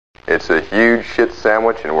It's a huge shit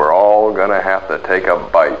sandwich, and we're all gonna have to take a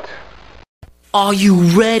bite. Are you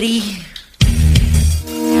ready?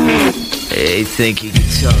 Hey, think you can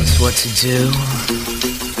tell us what to do?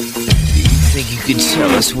 You think you can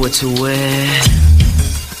tell us what to wear?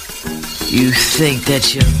 You think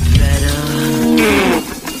that you're better?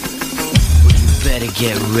 Well, you better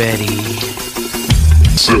get ready.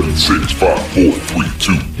 7, 6, 5, 4, 3,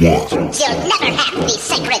 2, 1. You'll never have the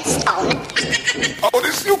sacred stone. Oh,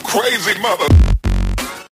 this you crazy mother.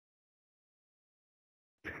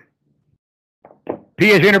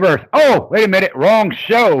 PS Universe. Oh, wait a minute. Wrong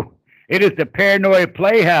show. It is the Paranoid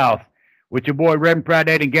Playhouse with your boy Reverend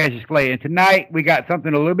Friday and Gaseous Clay. And tonight we got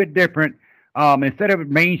something a little bit different. Instead of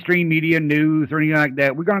mainstream media news or anything like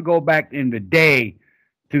that, we're going to go back in the day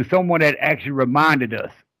to someone that actually reminded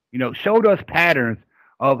us, showed us patterns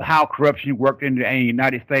of how corruption worked in the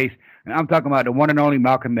United States. And I'm talking about the one and only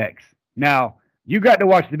Malcolm X. Now, you got to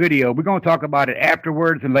watch the video. We're going to talk about it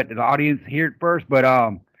afterwards and let the audience hear it first. But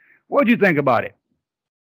what did you think about it?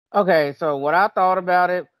 Okay, so what I thought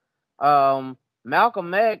about it,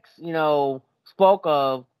 Malcolm X, spoke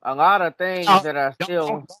of a lot of things that are still.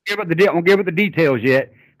 Don't give it the details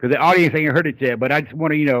yet, because the audience ain't heard it yet. But I just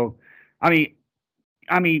want to, the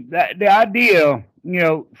idea,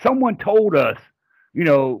 someone told us,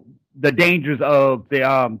 the dangers of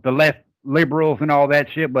the left liberals and all that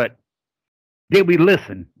shit. But did we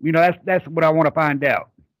listen? That's what I want to find out.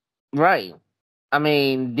 Right. I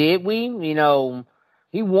mean, did we?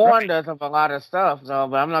 He warned us of a lot of stuff,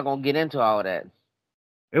 but I'm not gonna get into all of that.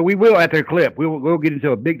 We will after the clip. We'll get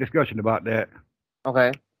into a big discussion about that.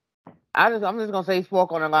 Okay. I'm just gonna say he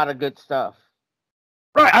spoke on a lot of good stuff.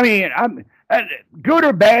 Right. I mean, I'm good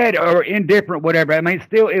or bad or indifferent, whatever. I mean,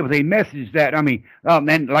 still, it was a message that and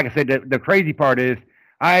like I said, the crazy part is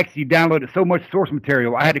I actually downloaded so much source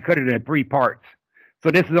material I had to cut it in 3 parts.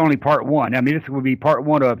 So this is only part 1. I mean, this would be part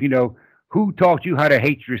 1 of who taught you how to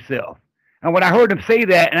hate yourself. And when I heard him say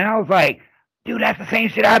that, and I was like, dude, that's the same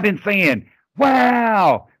shit I've been saying.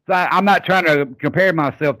 Wow. So I'm not trying to compare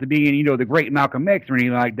myself to being, the great Malcolm X or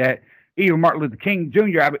anything like that. Even Martin Luther King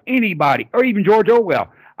Jr., anybody, or even George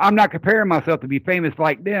Orwell. I'm not comparing myself to be famous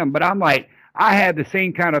like them, but I'm like, I have the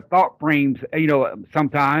same kind of thought frames,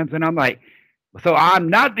 sometimes. And I'm like, so I'm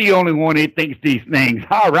not the only one that thinks these things.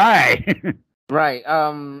 All right. Right.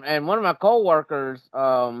 And one of my coworkers,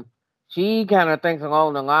 she kind of thinks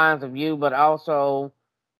along the lines of you, but also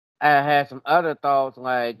has some other thoughts,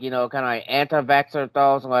 like, kind of like anti-vaxxer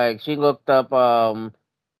thoughts. Like, she looked up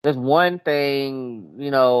this one thing,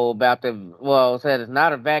 about said it's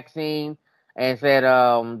not a vaccine, and said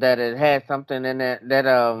that it had something in it that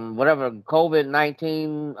whatever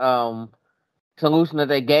COVID-19 solution that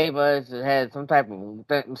they gave us, it had some type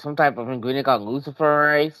of ingredient called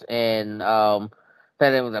luciferase, and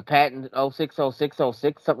said it was a patent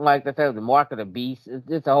 060606, something like that. That was the mark of the beast.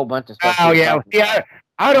 It's a whole bunch of stuff. Oh yeah, yeah.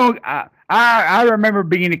 I remember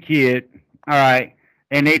being a kid. All right,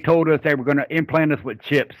 and they told us they were going to implant us with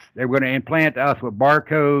chips. They were going to implant us with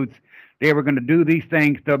barcodes. They were going to do these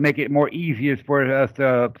things to make it more easier for us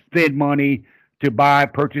to spend money, to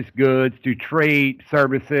purchase goods, to trade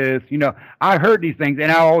services. I heard these things,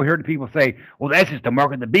 and I always heard people say, "Well, that's just the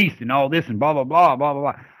mark of the beast and all this and blah blah blah blah blah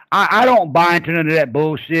blah." I don't buy into none of that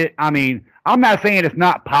bullshit. I mean, I'm not saying it's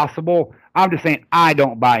not possible. I'm just saying I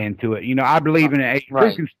don't buy into it. I believe in a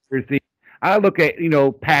true conspiracy. I look at,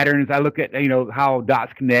 patterns. I look at, how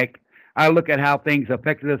dots connect. I look at how things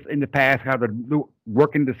affected us in the past, how they're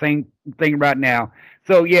working the same thing right now.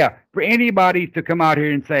 So, yeah, for anybody to come out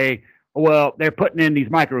here and say, well, they're putting in these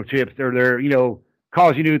microchips or they're,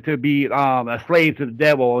 causing you to be a slave to the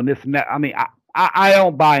devil and this and that. I mean, I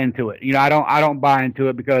don't buy into it. I don't buy into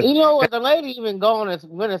it because the lady even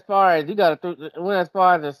went as far as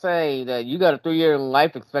to say that you got a 3-year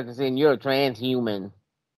life expectancy and you're a transhuman.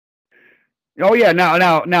 Oh yeah, now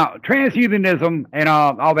transhumanism and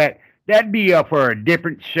all that'd be for a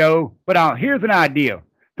different show. But here's an idea.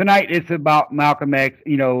 Tonight it's about Malcolm X.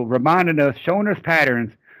 Reminding us, showing us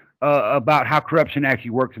patterns about how corruption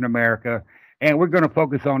actually works in America, and we're going to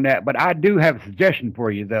focus on that. But I do have a suggestion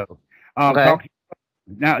for you though. Okay.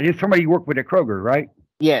 Now, it's somebody you work with at Kroger, right?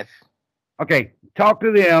 Yes. Okay. Talk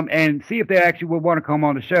to them and see if they actually would want to come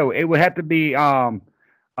on the show. It would have to be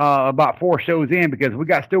about 4 shows in because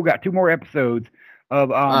still got 2 more episodes of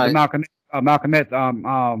Malcolm X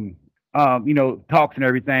talks and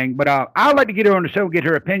everything. But I'd like to get her on the show and get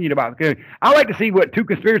her opinion about it. Because I like to see what 2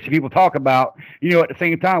 conspiracy people talk about, at the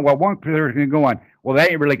same time, while one person going, well,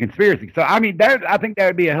 that ain't really conspiracy. So I mean, I think that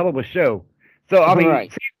would be a hell of a show. So I mean,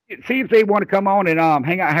 right. See if they want to come on and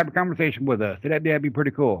hang out and have a conversation with us. That'd be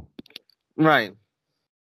pretty cool. Right.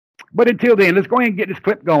 But until then, let's go ahead and get this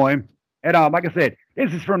clip going. And like I said,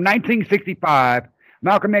 this is from 1965.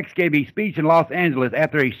 Malcolm X gave a speech in Los Angeles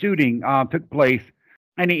after a shooting took place,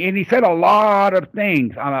 and he said a lot of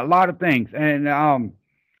things, and a lot of things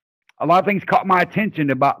caught my attention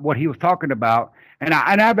about what he was talking about. And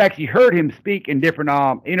I've actually heard him speak in different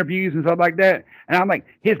interviews and stuff like that. And I'm like,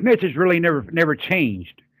 his message really never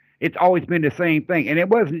changed. It's always been the same thing. And it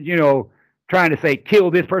wasn't, trying to say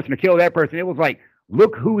kill this person or kill that person. It was like,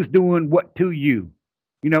 look who's doing what to you.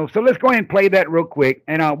 So let's go ahead and play that real quick,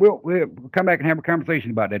 and we'll come back and have a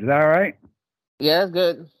conversation about that. Is that all right? Yeah, that's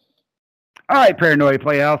good. All right, Paranoid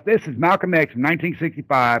Playhouse. This is Malcolm X from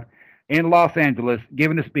 1965 in Los Angeles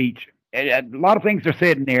giving a speech. And a lot of things are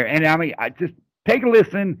said in there, and I just take a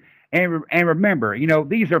listen and remember,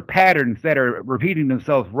 these are patterns that are repeating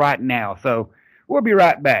themselves right now. So we'll be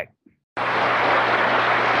right back.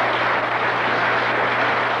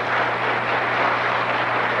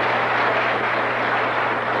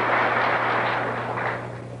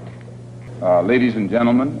 Ladies and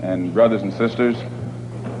gentlemen, and brothers and sisters,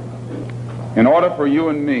 in order for you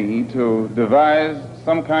and me to devise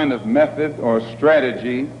some kind of method or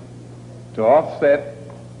strategy to offset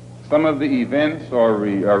some of the events or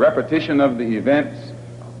repetition of the events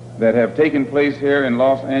that have taken place here in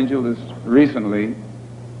Los Angeles recently,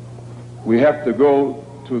 we have to go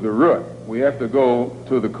to the root. We have to go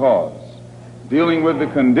to the cause. Dealing with the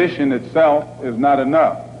condition itself is not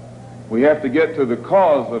enough. We have to get to the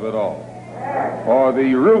cause of it all, or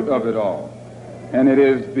the root of it all. And it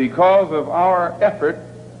is because of our effort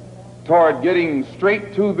toward getting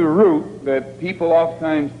straight to the root that people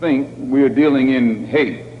oftentimes think we're dealing in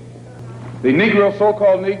hate. The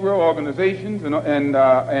so-called Negro organizations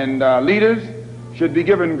and leaders should be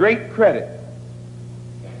given great credit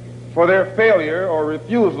for their failure or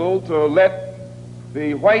refusal to let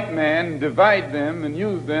the white man divide them and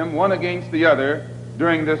use them one against the other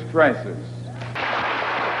during this crisis.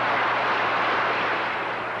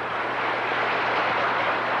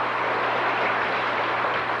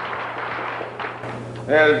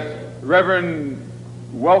 As Reverend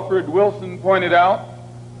Wilfred Wilson pointed out,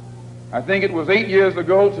 I think it was 8 years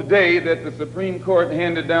ago today that the Supreme Court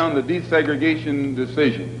handed down the desegregation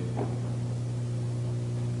decision.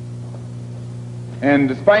 And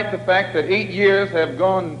despite the fact that 8 years have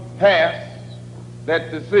gone past,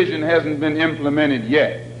 that decision hasn't been implemented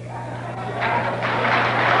yet.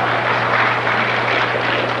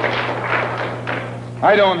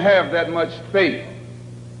 I don't have that much faith.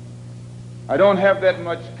 I don't have that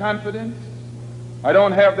much confidence. I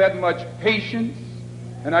don't have that much patience.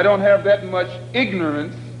 And I don't have that much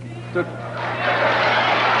ignorance to...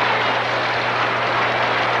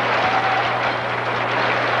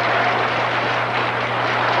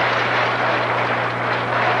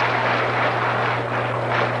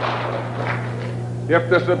 If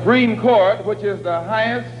the Supreme Court, which is the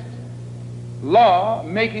highest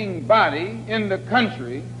law-making body in the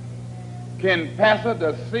country, can pass a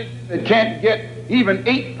decision that can't get even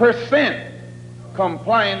 8%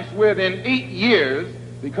 compliance within 8 years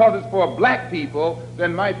because it's for black people,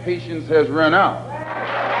 then my patience has run out.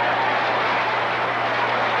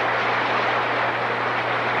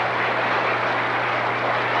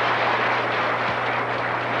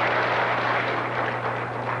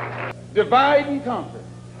 Divide and conquer.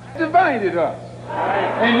 Divided us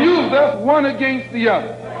and used us one against the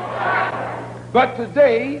other. But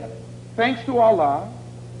today, thanks to Allah,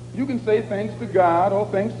 you can say thanks to God or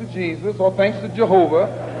thanks to Jesus or thanks to Jehovah,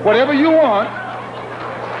 whatever you want.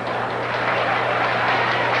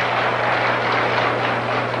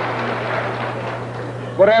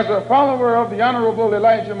 But as a follower of the Honorable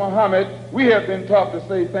Elijah Muhammad, we have been taught to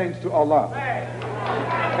say thanks to Allah.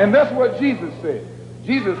 And that's what Jesus said.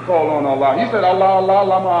 Jesus called on Allah. He said, Allah, Allah,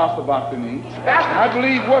 lama asabachthani. I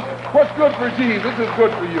believe what's good for Jesus is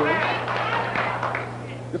good for you.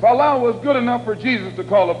 If Allah was good enough for Jesus to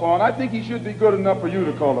call upon, I think he should be good enough for you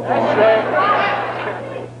to call upon.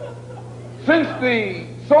 Since the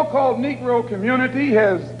so-called Negro community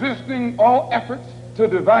has resisting all efforts to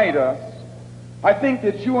divide us, I think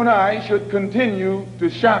that you and I should continue to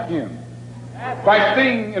shock him by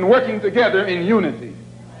staying and working together in unity.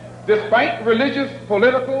 Despite religious,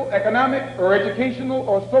 political, economic, or educational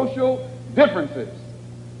or social differences,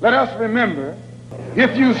 let us remember,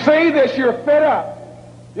 if you say that you're fed up,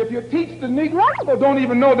 if you teach the Negroes who don't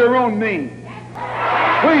even know their own name,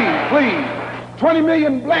 please, 20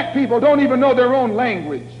 million black people don't even know their own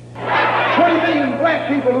language. 20 million black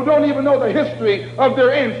people who don't even know the history of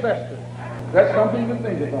their ancestors. That's something to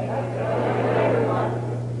think about.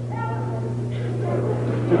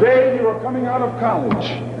 Today you are coming out of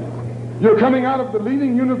college. You're coming out of the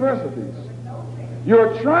leading universities.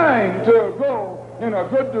 You're trying to go in a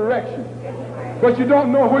good direction, but you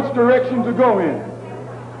don't know which direction to go in.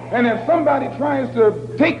 And if somebody tries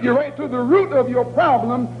to take you right to the root of your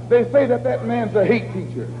problem, they say that that man's a hate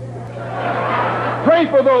teacher. Pray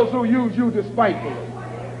for those who use you despitefully.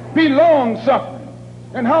 Be long-suffering.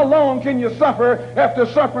 And how long can you suffer after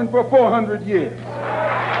suffering for 400 years?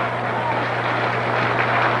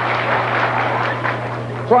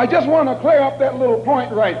 So I just want to clear up that little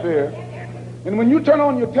point right there. And when you turn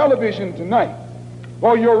on your television tonight,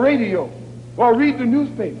 or your radio, or read the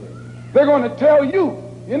newspaper, they're going to tell you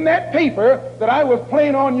in that paper that I was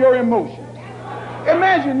playing on your emotions.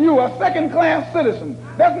 Imagine you, a second-class citizen.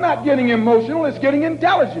 That's not getting emotional, it's getting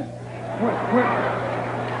intelligent.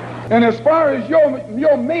 And as far as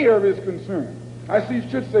your mayor is concerned, I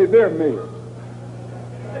should say their mayor,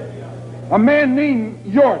 a man named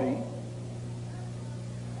Yorty,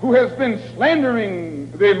 who has been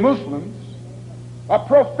slandering the Muslims, a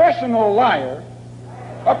professional liar,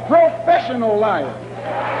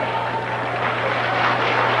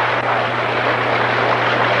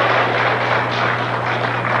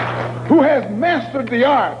 who has mastered the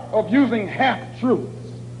art of using half-truths.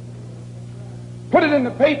 Put it in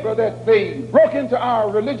the paper that they broke into our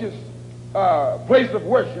religious place of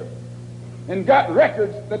worship and got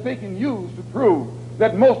records that they can use to prove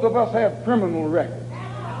that most of us have criminal records.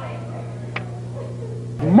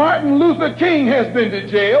 Martin Luther King has been to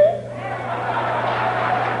jail.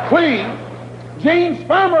 Clean. James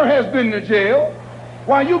Farmer has been to jail.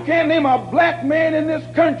 Why, you can't name a black man in this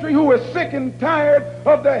country who is sick and tired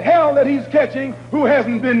of the hell that he's catching who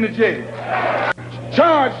hasn't been to jail.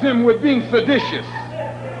 Charged him with being seditious.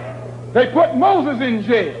 They put Moses in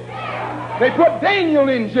jail. They put Daniel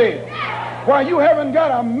in jail. Why, you haven't got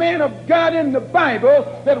a man of God in the Bible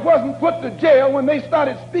that wasn't put to jail when they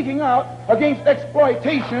started speaking out against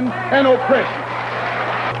exploitation and oppression.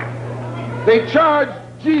 They charged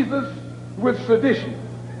Jesus with sedition.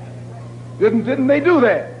 Didn't they do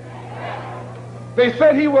that? They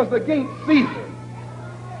said he was against Caesar.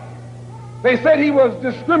 They said he was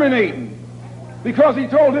discriminating because he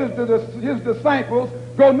told his disciples,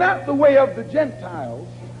 go not the way of the Gentiles,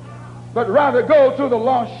 but rather go to the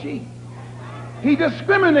lost sheep. He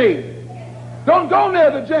discriminated. Don't go near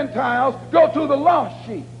the Gentiles, go to the lost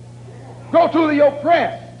sheep. Go to the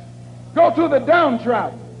oppressed. Go to the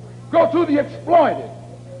downtrodden. Go to the exploited.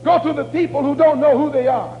 Go to the people who don't know who they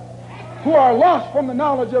are, who are lost from the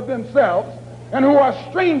knowledge of themselves, and who are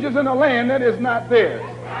strangers in a land that is not theirs.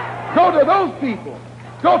 Go to those people.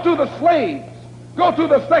 Go to the slaves. Go to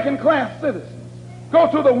the second-class citizens. Go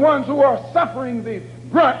to the ones who are suffering the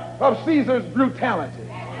brunt of Caesar's brutality.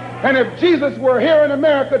 And if Jesus were here in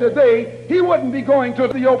America today, he wouldn't be going to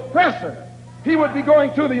the oppressor. He would be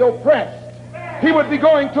going to the oppressed. He would be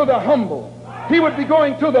going to the humble. He would be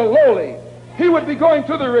going to the lowly. He would be going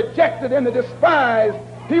to the rejected and the despised.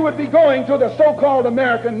 He would be going to the so-called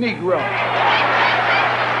American Negro.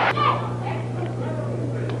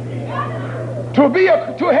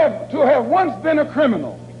 To have once been a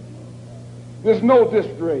criminal is no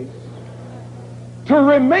disgrace. To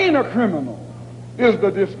remain a criminal is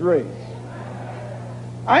the disgrace.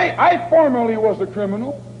 I formerly was a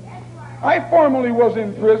criminal. I formerly was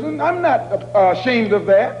in prison. I'm not ashamed of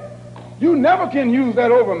that. You never can use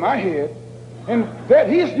that over my head. And that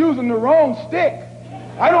he's using the wrong stick.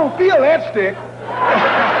 I don't feel that stick.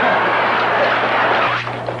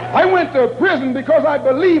 I went to prison because I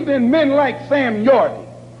believed in men like Sam Yorty.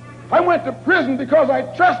 I went to prison because I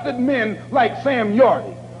trusted men like Sam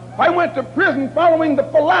Yorty. I went to prison following the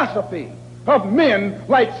philosophy of men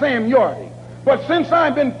like Sam Yorty. But since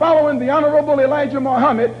I've been following the Honorable Elijah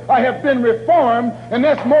Muhammad, I have been reformed, and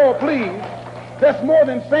that's more, please. That's more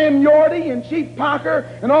than Sam Yorty and Chief Parker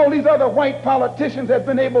and all these other white politicians have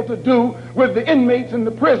been able to do with the inmates in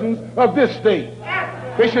the prisons of this state.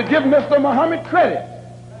 They should give Mr. Muhammad credit.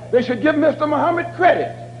 They should give Mr. Muhammad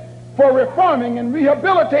credit for reforming and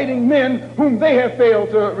rehabilitating men whom they have failed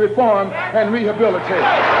to reform and rehabilitate.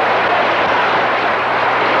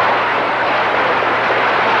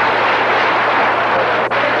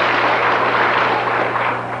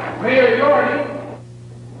 Mayor Yorty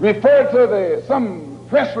referred to some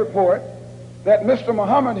press report that Mr.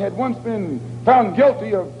 Muhammad had once been found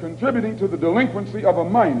guilty of contributing to the delinquency of a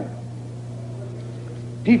minor.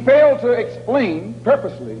 He failed to explain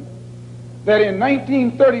purposely that in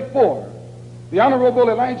 1934, the Honorable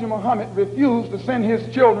Elijah Muhammad refused to send his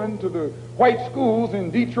children to the white schools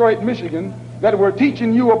in Detroit, Michigan that were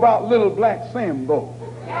teaching you about little black Sambo.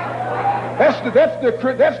 That's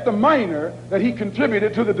the minor that he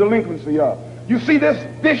contributed to the delinquency of. You see this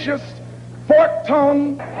vicious, forked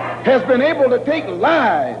tongue has been able to take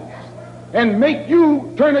lies and make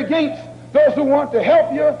you turn against those who want to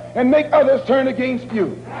help you and make others turn against you.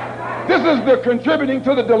 This is the contributing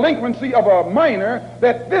to the delinquency of a minor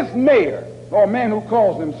that this mayor, or man who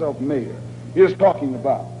calls himself mayor, is talking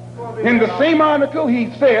about. In the same article,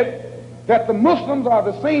 he said that the Muslims are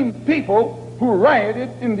the same people who rioted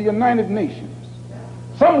in the United Nations.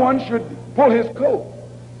 Someone should pull his coat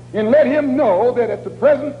and let him know that at the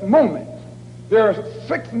present moment, there are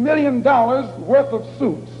 $6 million worth of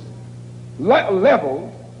suits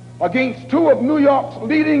leveled against two of New York's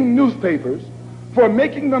leading newspapers for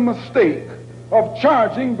making the mistake of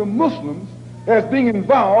charging the Muslims as being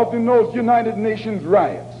involved in those United Nations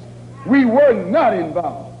riots. We were not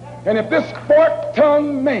involved. And if this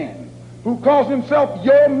fork-tongued man who calls himself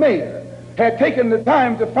your mayor had taken the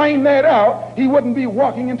time to find that out, he wouldn't be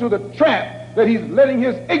walking into the trap that he's letting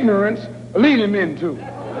his ignorance lead him into.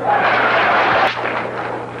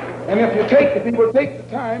 And if people take the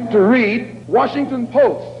time to read Washington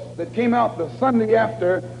Post that came out the Sunday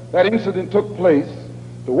after that incident took place,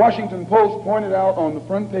 the Washington Post pointed out on the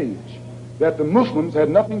front page that the Muslims had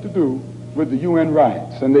nothing to do with the UN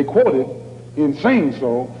riots. And they quoted, in saying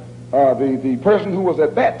so, the person who was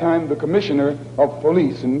at that time the commissioner of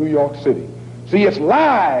police in New York City. See, it's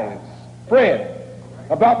lies spread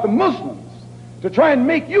about the Muslims to try and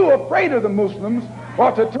make you afraid of the Muslims,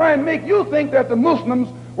 or to try and make you think that the Muslims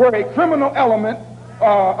were a criminal element,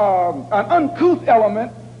 an uncouth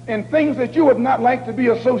element, and things that you would not like to be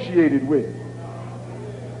associated with.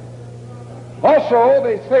 Also,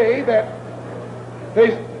 they say that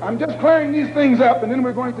I'm just clearing these things up, and then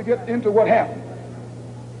we're going to get into what happened.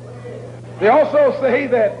 They also say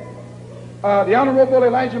that the Honorable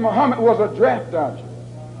Elijah Muhammad was a draft dodger.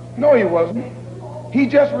 No, he wasn't. He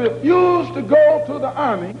just refused to go to the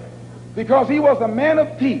army because he was a man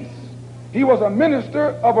of peace. He was a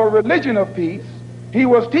minister of a religion of peace. He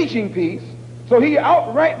was teaching peace. So he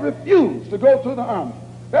outright refused to go to the army.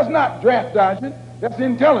 That's not draft dodging. That's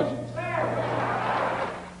intelligence.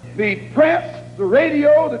 The press, the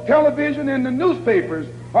radio, the television, and the newspapers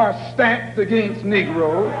are stacked against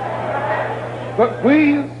Negroes. But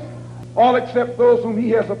please, all except those whom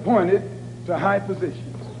he has appointed to high positions.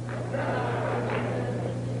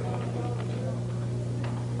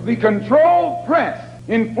 The controlled press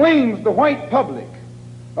inflames the white public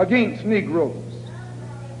against Negroes,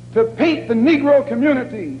 to paint the Negro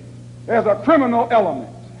community as a criminal element,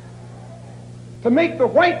 to make the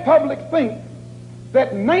white public think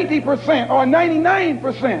that 90% or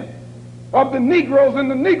 99% of the Negroes in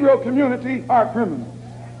the Negro community are criminals.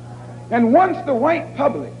 And once the white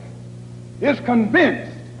public is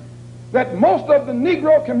convinced that most of the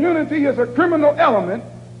Negro community is a criminal element,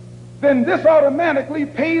 then this automatically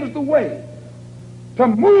paves the way to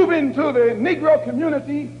move into the Negro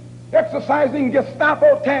community exercising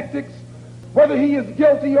Gestapo tactics, whether he is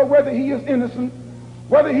guilty or whether he is innocent,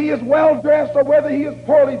 whether he is well-dressed or whether he is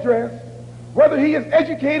poorly dressed, whether he is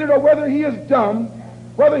educated or whether he is dumb,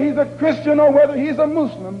 whether he's a Christian or whether he's a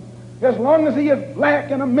Muslim, as long as he is black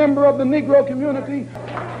and a member of the Negro community,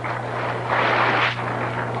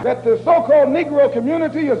 that the so-called Negro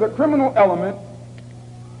community is a criminal element.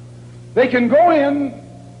 They can go in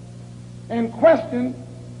and question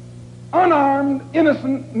unarmed,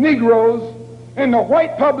 innocent Negroes, and the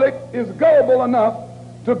white public is gullible enough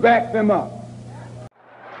to back them up.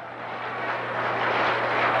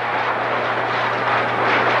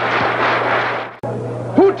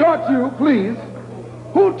 Who taught you, please,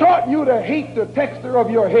 who taught you to hate the texture of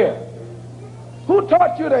your hair? Who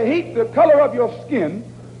taught you to hate the color of your skin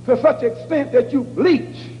to such extent that you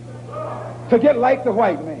bleach to get like the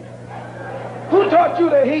white man? Who taught you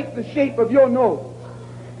to hate the shape of your nose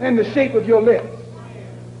and the shape of your lips?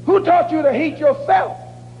 Who taught you to hate yourself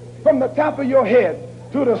from the top of your head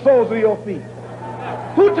to the soles of your feet?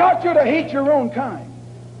 Who taught you to hate your own kind?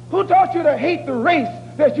 Who taught you to hate the race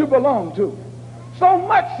that you belong to? So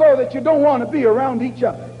much so that you don't want to be around each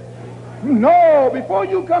other. No, before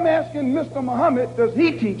you come asking Mr. Muhammad, does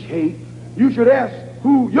he teach hate, you should ask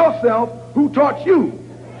yourself, who taught you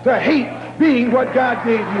to hate being what God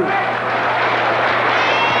gave you?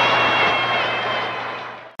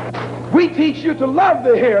 We teach you to love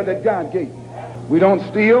the hair that God gave you. We don't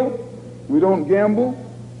steal, we don't gamble,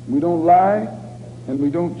 we don't lie, and we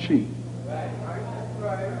don't cheat.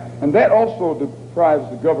 And that also deprives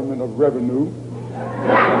the government of revenue,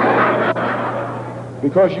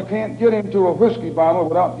 because you can't get into a whiskey bottle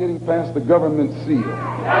without getting past the government seal.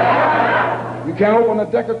 You can't open a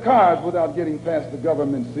deck of cards without getting past the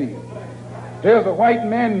government seal. There's a white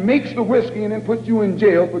man makes the whiskey and then puts you in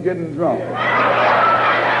jail for getting drunk.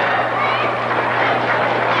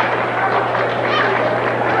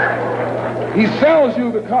 He sells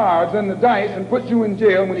you the cards and the dice and puts you in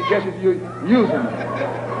jail when he catches you using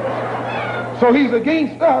them. So he's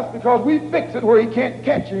against us because we fix it where he can't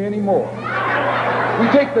catch you anymore. We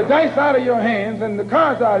take the dice out of your hands and the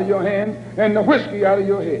cards out of your hands and the whiskey out of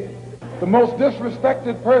your head. The most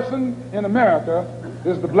disrespected person in America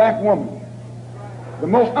is the black woman. The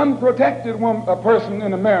most unprotected person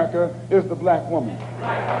in America is the black woman.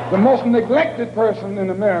 The most neglected person in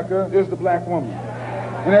America is the black woman.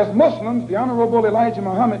 And as Muslims, the Honorable Elijah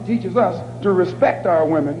Muhammad teaches us to respect our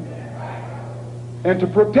women and to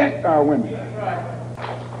protect our women.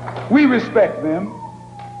 We respect them,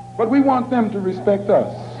 but we want them to respect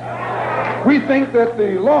us. We think that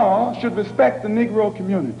the law should respect the Negro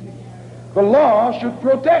community. The law should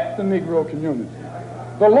protect the Negro community.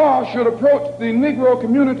 The law should approach the Negro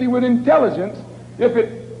community with intelligence if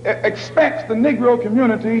it expects the Negro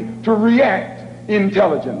community to react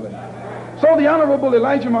intelligently. So the Honorable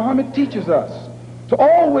Elijah Muhammad teaches us to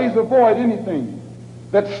always avoid anything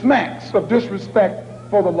that smacks of disrespect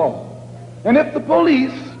for the law. And if the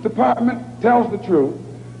police department tells the truth,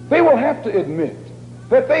 they will have to admit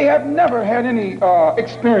that they have never had any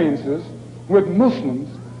experiences with Muslims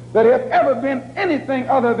that have ever been anything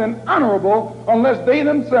other than honorable unless they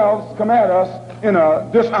themselves come at us in a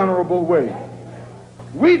dishonorable way.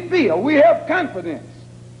 We feel, we have confidence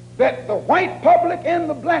that the white public and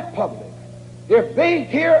the black public, if they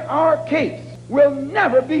hear our case, will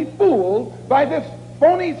never be fooled by this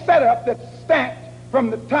phony setup that's stacked from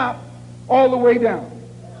the top all the way down.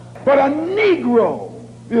 But a Negro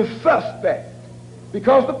is suspect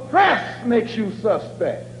because the press makes you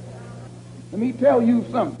suspect. Let me tell you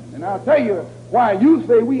something, and I'll tell you why you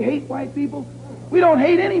say we hate white people. We don't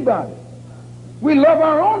hate anybody. We love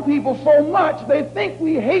our own people so much they think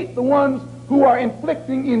we hate the ones who are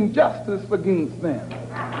inflicting injustice against them.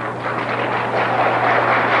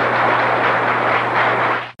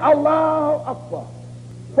 Allahu Akbar.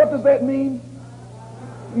 What does that mean?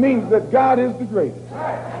 It means that God is the greatest.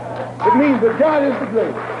 It means that God is the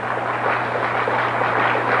greatest.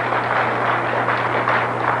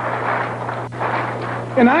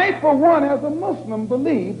 And I, for one, as a Muslim,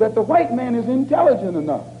 believe that the white man is intelligent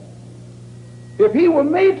enough. If he were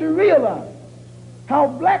made to realize how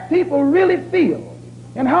black people really feel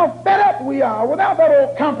and how fed up we are without that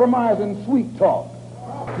old compromise and sweet talk.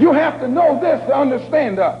 You have to know this to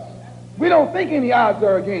understand us. We don't think any odds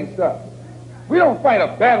are against us. We don't fight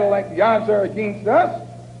a battle like the odds are against us.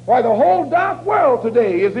 Why, the whole dark world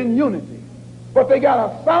today is in unity. But they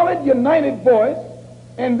got a solid, united voice,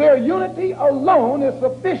 and their unity alone is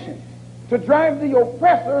sufficient to drive the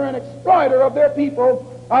oppressor and exploiter of their people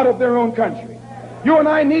out of their own country. You and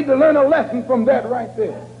I need to learn a lesson from that right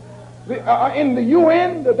there. In the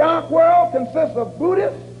UN, the dark world consists of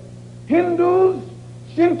Buddhists, Hindus,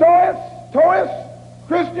 Shintoists, Taoists,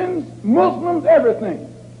 Christians, Muslims,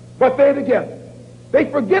 everything. But they're together.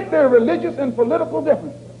 They forget their religious and political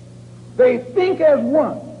differences. They think as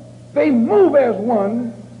one. They move as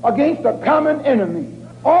one against a common enemy.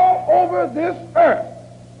 All over this earth,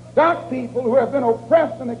 dark people who have been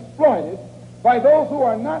oppressed and exploited by those who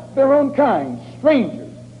are not their own kind,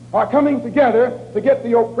 strangers, are coming together to get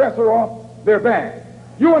the oppressor off their back.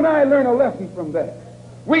 You and I learn a lesson from that.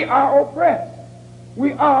 We are oppressed.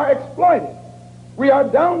 We are exploited. We are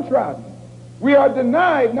downtrodden. We are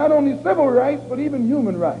denied not only civil rights, but even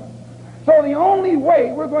human rights. So the only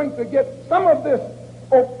way we're going to get some of this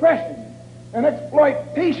oppression and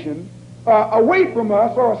exploitation away from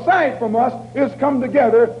us or aside from us is come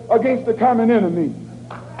together against the common enemy.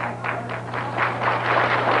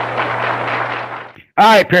 All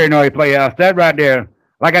right, Paranoid Playhouse, that right there,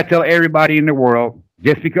 like I tell everybody in the world,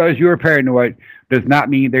 just because you're paranoid does not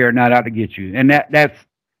mean they are not out to get you. And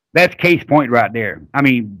that's case point right there. I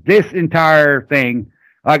mean, this entire thing,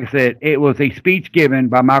 like I said, it was a speech given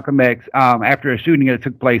by Malcolm X after a shooting that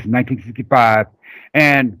took place in 1965.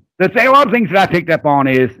 And the thing, a lot of things that I picked up on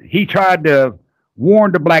is he tried to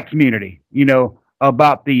warn the black community, you know,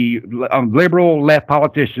 about the liberal left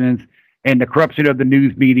politicians and the corruption of the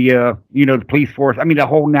news media, you know, the police force. I mean, the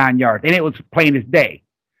whole 9 yards. And it was plain as day.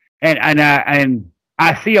 And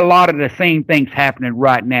I see a lot of the same things happening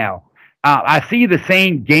right now. I see the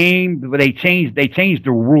same game, but they changed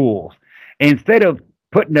the rules. Instead of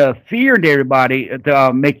putting the fear into everybody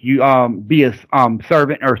to make you be a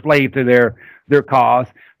servant or slave to their cause,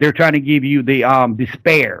 they're trying to give you the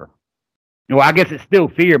despair. Well, I guess it's still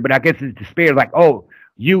fear, but I guess it's despair. Like, oh,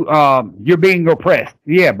 you're being oppressed.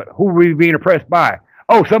 Yeah, but who are you being oppressed by?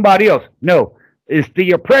 Oh, somebody else. No, it's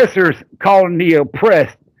the oppressors calling the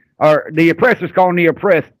oppressed, or the oppressors calling the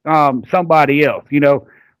oppressed somebody else. You know.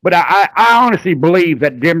 But I honestly believe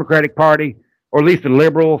that the Democratic Party or at least the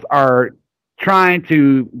liberals, are trying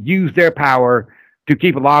to use their power to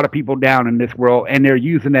keep a lot of people down in this world, and they're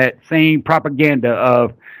using that same propaganda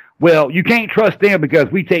of, well, you can't trust them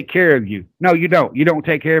because we take care of you. No, you don't. You don't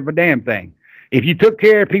take care of a damn thing. If you took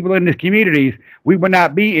care of people in these communities, we would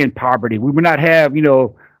not be in poverty. We would not have,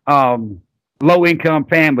 low income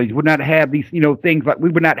families. We would not have these, things like,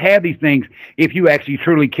 we would not have these things if you actually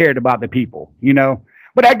truly cared about the people,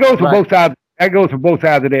 But that goes for both sides. That goes for both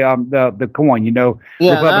sides of the coin,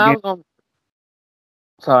 Yeah.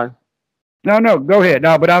 Sorry. No, go ahead.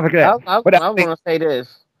 No, but I was I want to say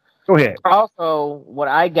this. Go ahead. Also, what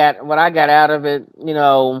I got out of it,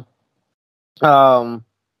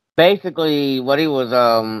 basically what he was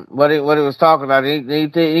talking about.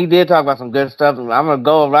 He did talk about some good stuff. I'm gonna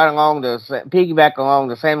go right along piggyback along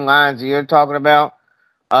the same lines you're talking about.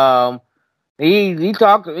 He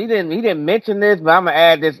didn't mention this, but I'm gonna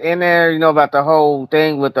add this in there. About the whole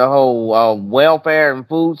thing with the whole welfare and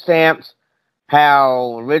food stamps.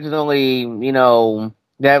 How originally,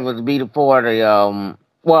 that was be for the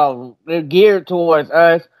they're geared towards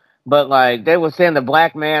us, but like they would send the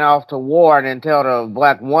black man off to war and then tell the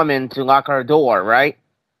black woman to lock her door, right?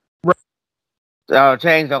 Right.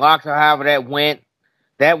 Change the locks or however that went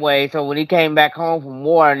that way. So when he came back home from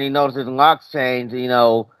war and he noticed his locks changed,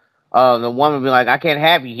 the woman would be like, I can't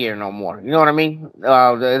have you here no more. You know what I mean?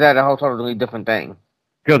 That's a whole totally different thing.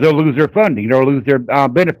 Because they'll lose their funding, they'll lose their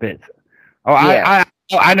benefits. Oh, yeah.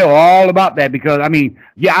 I know all about that because I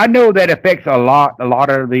know that affects a lot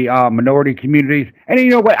of the minority communities. And you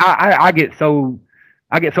know what? I get so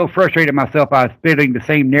frustrated myself by spitting the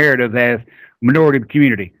same narrative as minority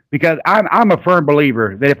community because I'm a firm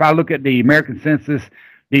believer that if I look at the American census,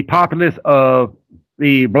 the populace of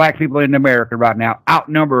the black people in America right now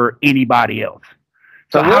outnumber anybody else.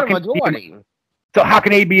 So we're a majority. So how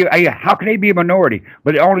can they be a minority?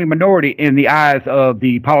 But they're only a minority in the eyes of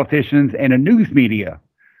the politicians and the news media,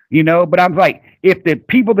 But I'm like, if the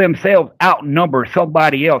people themselves outnumber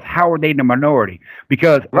somebody else, how are they the minority?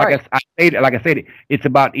 Because like I said, it's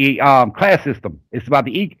about the class system. It's about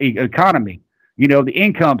the economy. The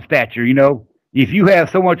income stature. If you have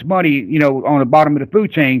so much money, on the bottom of the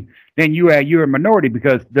food chain, then you're a minority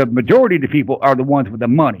because the majority of the people are the ones with the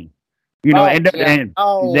money. You mentioned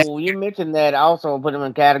that also put them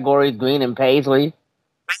in categories, Green and Paisley.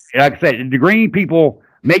 Like I said, the green people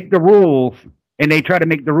make the rules and they try to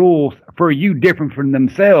make the rules for you different from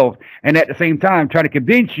themselves. And at the same time, try to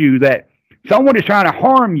convince you that someone is trying to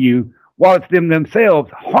harm you while it's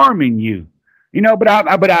themselves harming you. But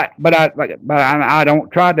I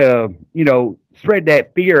don't try to, spread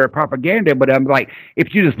that fear or propaganda, but I'm like,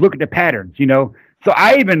 if you just look at the patterns, So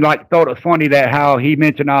I even thought it was funny that how he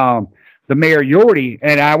mentioned, the Mayor Yorty,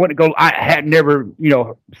 and I went to go. I had never,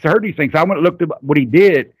 heard these things. So I went and looked at what he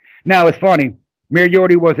did. Now it's funny. Mayor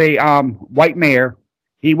Yorty was a white mayor.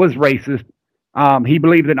 He was racist. He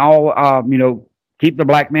believed in all, keep the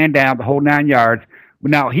black man down, the whole 9 yards.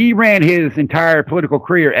 But now he ran his entire political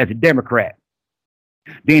career as a Democrat.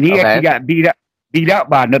 Then he actually got beat out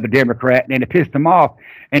by another Democrat, and it pissed him off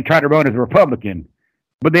and tried to run as a Republican.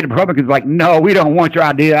 But then the Republicans were like, no, we don't want your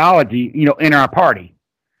ideology, in our party.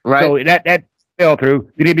 Right. So that fell through.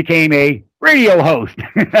 Then he became a radio host.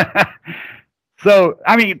 So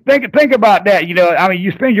think about that.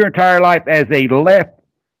 You spend your entire life as a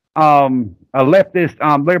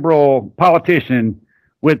leftist liberal politician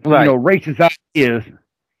with racist ideas.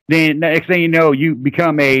 Then next thing you know, you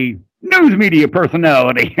become a news media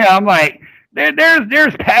personality. I'm like,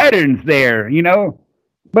 there's patterns there,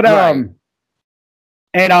 But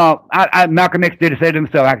Malcolm X did say it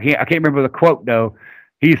himself. I can't remember the quote though.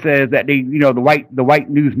 He says that the white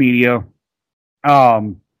news media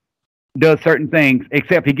does certain things,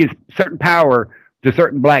 except he gives certain power to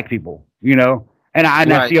certain black people, And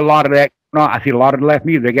I see a lot of that. I see a lot of the left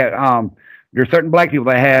media. They got there's certain black people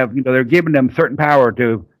that have they're giving them certain power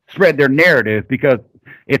to spread their narrative because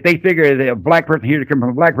if they figure that a black person here to come from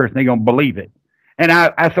a black person, they're gonna believe it. And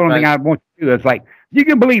that's the only thing I want you to do. It's like you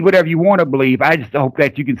can believe whatever you want to believe. I just hope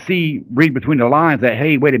that you can read between the lines that,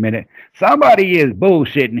 hey, wait a minute, somebody is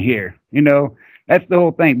bullshitting here. That's the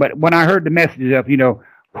whole thing. But when I heard the message of,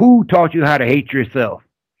 who taught you how to hate yourself?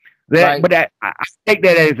 But I take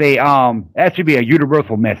that as that should be a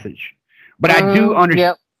universal message. But I do understand.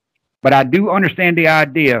 Yep. But I do understand the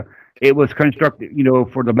idea. It was constructed,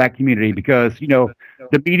 for the black community because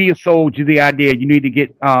the media sold you the idea you need to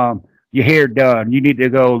get your hair done. You need to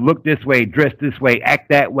go look this way, dress this way, act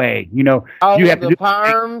that way. You have to do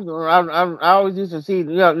perms. I always used to see,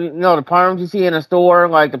 the perms you see in a store,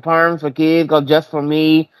 like the perms for kids, go just for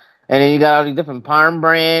me, and then you got all these different perm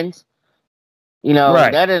brands.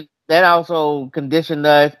 That that also conditioned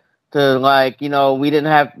us to, like, we didn't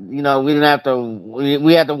have to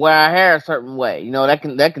we had to wear our hair a certain way.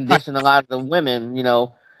 That conditioned a lot of the women.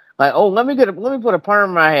 Like, oh, let me put a perm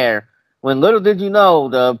in my hair. When little did you know,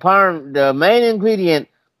 the main ingredient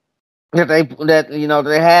that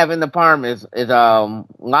they have in the perm is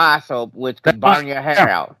lye soap, which can burn your hair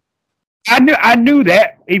out. I knew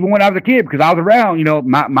that even when I was a kid, because I was around.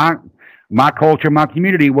 My culture, my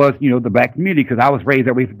community was the black community, because I was raised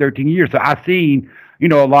that way for 13 years. So I seen a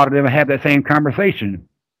lot of them have that same conversation.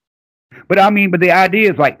 But the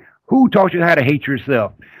idea is, like, who taught you how to hate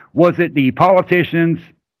yourself? Was it the politicians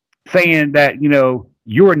saying that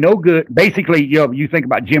you're no good? Basically, you think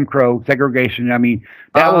about Jim Crow, segregation.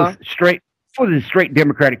 That was straight. It was a straight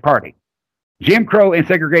Democratic Party. Jim Crow and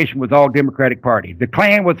segregation was all Democratic Party. The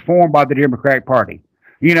Klan was formed by the Democratic Party.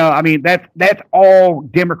 That's all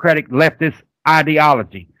Democratic leftist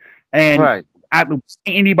ideology. And right.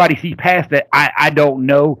 Anybody see past that, I don't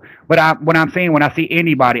know. But when I see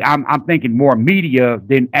anybody, I'm thinking more media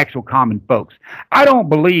than actual common folks. I don't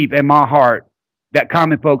believe in my heart that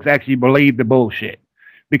common folks actually believe the bullshit,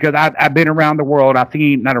 because I've been around the world. I've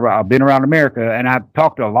been around America, and I've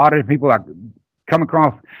talked to a lot of people. I've come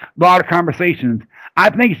across a lot of conversations.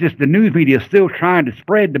 I think it's just the news media is still trying to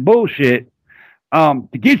spread the bullshit to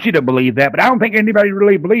get you to believe that. But I don't think anybody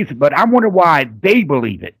really believes it. But I wonder why they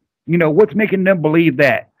believe it. What's making them believe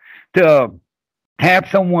that? To have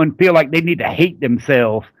someone feel like they need to hate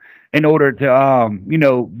themselves in order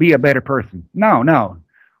to be a better person. No.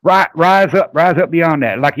 Rise up beyond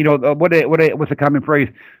that. Like, what's the common phrase?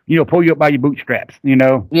 Pull you up by your bootstraps.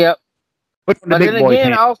 Yep. But then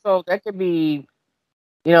again, also that could be,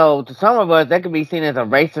 to some of us, that could be seen as a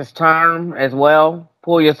racist term as well.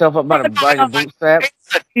 Pull yourself up by your bootstraps.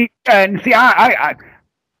 And see, I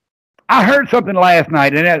heard something last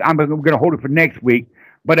night, and I'm going to hold it for next week.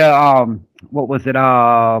 But what was it?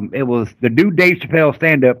 It was the new Dave Chappelle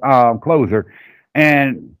stand-up closer,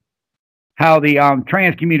 and how the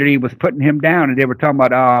trans community was putting him down, and they were talking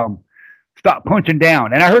about stop punching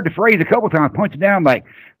down. And I heard the phrase a couple times, punching down. Like,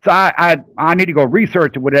 so I need to go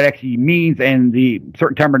research what it actually means and the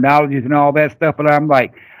certain terminologies and all that stuff. But I'm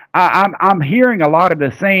like, I'm hearing a lot of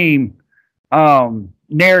the same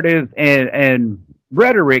narratives and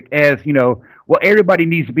rhetoric as, well, everybody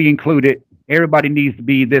needs to be included. Everybody needs to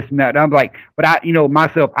be this and that. And I'm like, but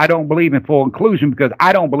myself, I don't believe in full inclusion, because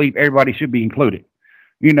I don't believe everybody should be included.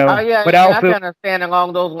 Yeah, but I kind of stand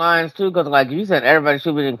along those lines too, because like you said, everybody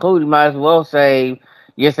should be included. You might as well say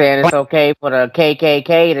you're saying it's okay for the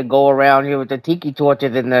KKK to go around here with the tiki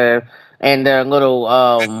torches and their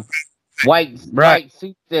little white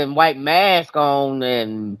suits and white mask on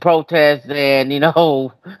and protest, and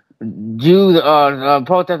Jews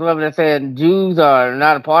protest whatever they're saying. Jews are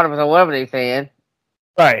not a part of us, or whatever they're saying.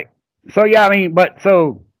 Right. So yeah, but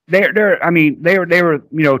so. They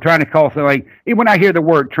were trying to call something, like, even when I hear the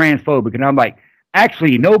word transphobic, and I'm like,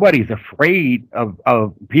 actually nobody's afraid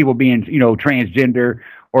of people being transgender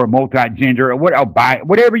or multi-gender or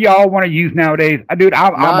whatever y'all want to use nowadays. Dude,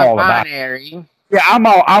 I'm all about it. Yeah, I'm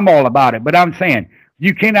all about it. But I'm saying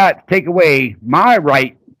you cannot take away my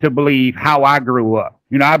right to believe how I grew up.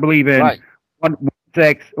 I believe in one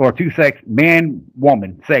sex or two sex, man,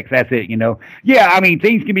 woman, sex. That's it. Yeah,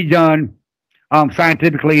 things can be done.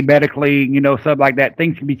 Scientifically, medically, stuff like that.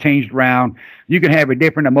 Things can be changed around. You can have a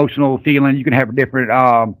different emotional feeling. You can have a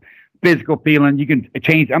different physical feeling. You can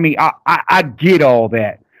change. I get all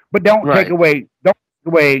that, but don't take away,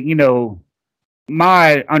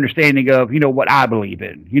 my understanding of, what I believe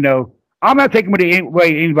in. I'm not taking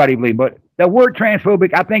away anybody believes, but the word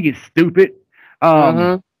transphobic, I think, is stupid.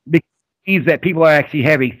 Because it means that people actually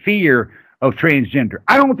have a fear of transgender.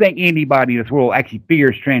 I don't think anybody in this world actually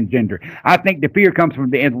fears transgender. I think the fear comes from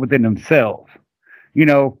within themselves.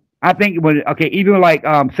 I think even like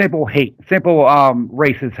simple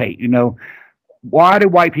racist hate. Why do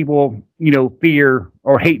white people fear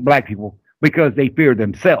or hate black people? Because they fear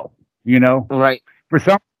themselves. Right. For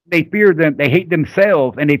some, they fear them. They hate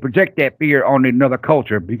themselves, and they project that fear on another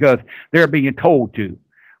culture because they're being told to.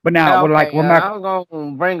 But now, I was going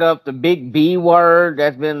to bring up the big B word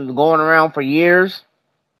that's been going around for years.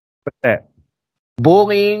 What's that?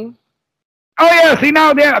 Bullying. Oh yeah, see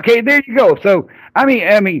now there. Okay, there you go. So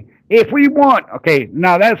if we want,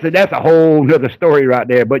 now that's a whole nother story right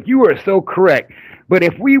there. But you are so correct. But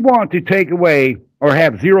if we want to take away or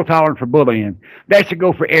have zero tolerance for bullying, that should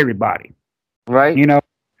go for everybody, right?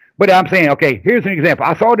 But I'm saying, here's an example.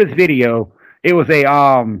 I saw this video. It was a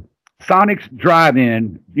Sonic's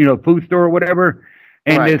drive-in, food store or whatever,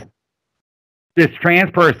 and this trans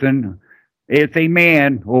person it's a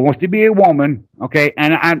man who wants to be a woman, okay,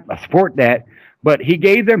 and I support that. But he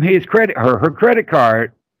gave them his credit, her credit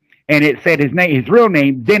card, and it said his real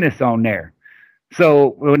name, Dennis, on there.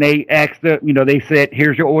 So when they asked they said,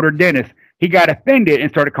 "Here's your order, Dennis." He got offended and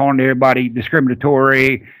started calling everybody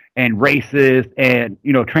discriminatory and racist and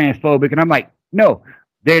transphobic. And I'm like, no,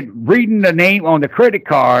 they're reading the name on the credit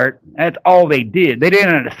card. That's all they did. They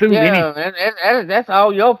didn't assume anything. That's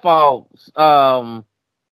all your fault. I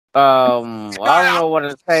don't know what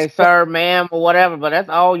to say, sir, ma'am, or whatever, but that's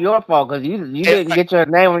all your fault because you didn't get your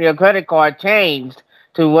name on your credit card changed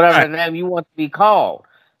to whatever name you want to be called.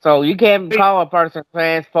 So you can't call a person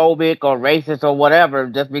transphobic or racist or whatever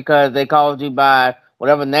just because they called you by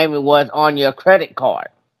whatever name it was on your credit card.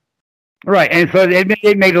 Right, and so they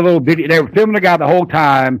made a little video. They were filming the guy the whole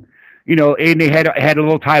time, and they had a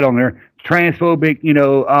little title on there, transphobic,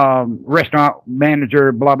 restaurant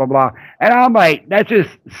manager, blah blah blah. And I'm like, that's just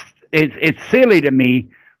it's silly to me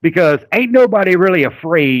because ain't nobody really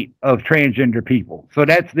afraid of transgender people. So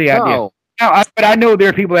that's the idea. Now, but I know there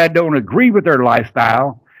are people that don't agree with their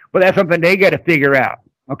lifestyle. But that's something they got to figure out,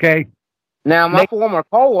 okay? Now, my former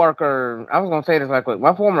coworker, I was going to say this right quick.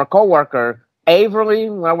 My former coworker, Avery,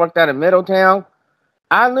 when I worked out in Middletown,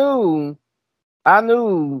 I knew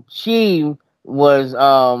she was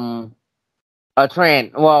a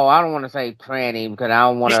trans. Well, I don't want to say tranny because I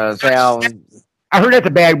don't want to sound. I heard that's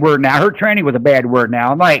a bad word now. I heard tranny was a bad word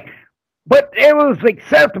now. I'm like, but it was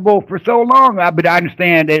acceptable for so long. But I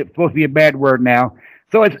understand that it's supposed to be a bad word now.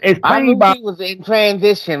 So it's I knew she was in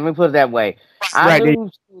transition. Let me put it that way. I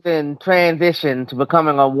knew she was in transition to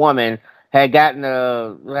becoming a woman. Had taken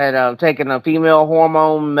a female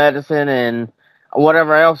hormone medicine and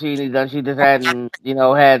whatever else she needed done. She just hadn't,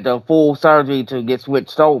 had the full surgery to get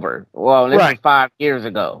switched over. Well, this was 5 years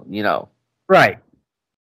ago. Right.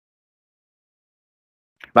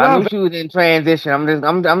 But I knew she was in transition.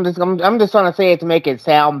 I'm just trying to say it to make it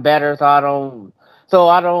sound better, so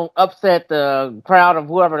I don't upset the crowd of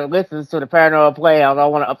whoever listens to the Paranormal Playhouse. I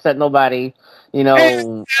don't want to upset nobody, That's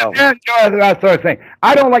what I started saying.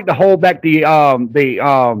 I don't like to hold back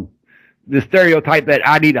the stereotype that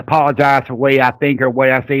I need to apologize for the way I think or the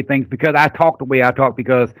way I say things because I talk the way I talk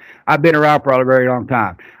because I've been around for a very long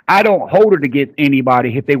time. I don't hold it against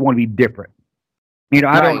anybody if they want to be different. I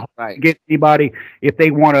don't get anybody if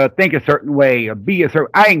they want to think a certain way or be a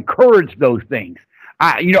certain. I encourage those things.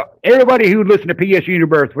 Everybody who listened to PS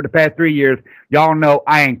Universe for the past 3 years, y'all know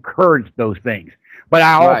I encourage those things. But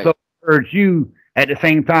I also urge you at the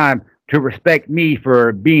same time to respect me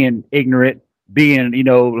for being ignorant, being,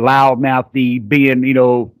 loudmouthy, being,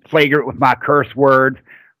 flagrant with my curse words,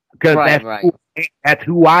 because that's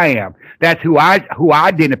who I am. That's who I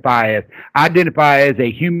identify as. I identify as a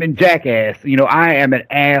human jackass. I am an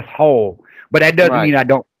asshole, but that doesn't mean I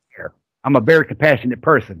don't care. I'm a very compassionate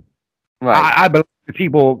person. Right. I believe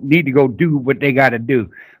people need to go do what they got to do.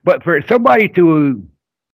 But for somebody to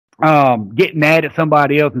get mad at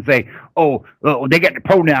somebody else and say, oh, they got the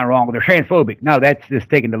pronoun wrong, or they're transphobic. No, that's just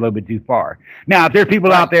taking it a little bit too far. Now, if there's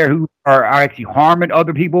people out there who are actually harming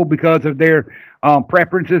other people because of their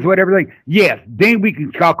preferences, whatever, yes, then we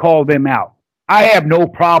can call them out. I have no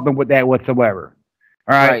problem with that whatsoever.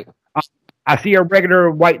 All right. I see a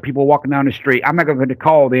regular white people walking down the street. I'm not going to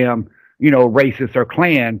call them, racist or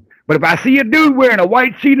Klan. But if I see a dude wearing a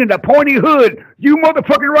white sheet and a pointy hood, you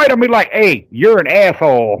motherfucking right. I'm be like, hey, you're an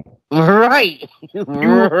asshole. Right.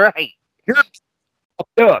 You're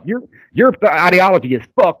fucked up. Your ideology is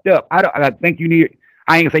fucked up. I think you need.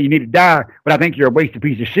 I ain't gonna say you need to die, but I think you're a wasted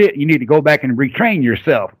piece of shit. You need to go back and retrain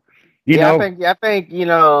yourself. You know? I think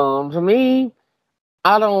to me,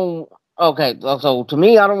 I don't. Okay, so to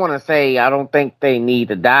me, I don't want to say I don't think they need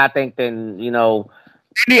to die. I think then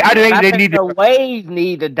I think the ways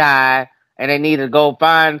need to die, and they need to go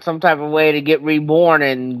find some type of way to get reborn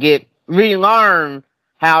and relearn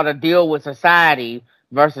how to deal with society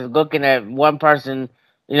versus looking at one person,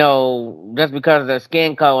 just because of their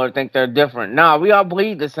skin color, think they're different. No, we all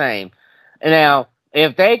bleed the same. And now,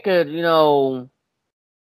 if they could,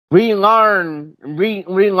 relearn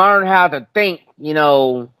how to think,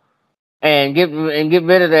 and get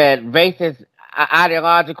rid of that racist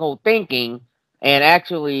ideological thinking. And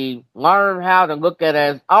actually learn how to look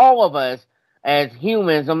at all of us as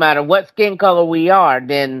humans, no matter what skin color we are,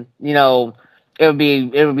 then it would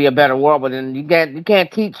be a better world. But then you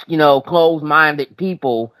can't teach closed-minded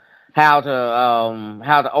people how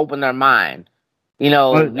to open their mind. You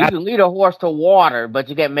can lead a horse to water, but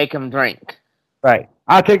you can't make him drink. Right.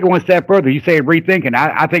 I'll take it one step further. You say rethinking.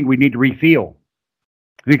 I think we need to refeel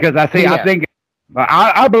because I think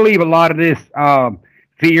I believe a lot of this.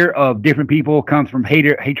 fear of different people comes from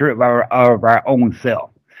hatred of our own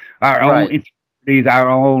self, our own Right. insecurities, our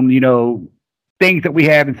own, things that we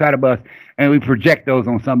have inside of us, and we project those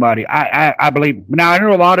on somebody. I believe. Now I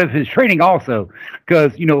know a lot of his training also,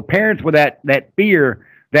 because parents with that fear,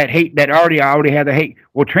 that hate, that already have the hate,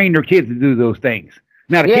 will train their kids to do those things.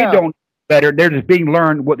 Now the kids Yeah. don't better; they're just being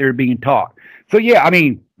learned what they're being taught. So yeah, I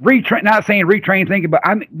mean, retrain. Not saying retrain thinking, but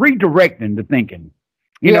I'm redirecting the thinking.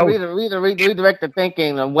 You Yeah, know, redirect the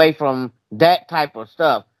thinking away from that type of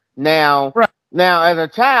stuff. Now, Right. now, as a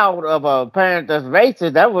child of a parent that's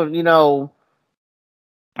racist, that was,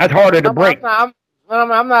 that's harder to I'm, break. I'm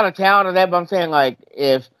not a child of that, but I'm saying like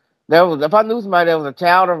if I knew somebody that was a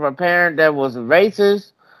child of a parent that was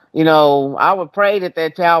racist, I would pray that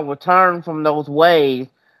that child would turn from those ways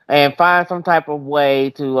and find some type of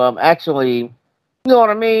way to actually, you know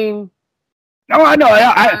what I mean? No, I know.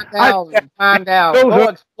 Find out, those go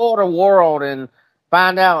are- explore the world and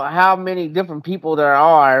find out how many different people there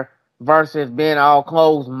are versus being all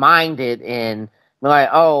closed-minded and be like,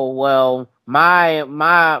 oh well,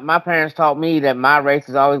 my parents taught me that my race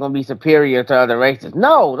is always going to be superior to other races.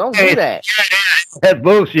 No, don't do that. That's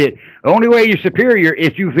bullshit. The only way you're superior is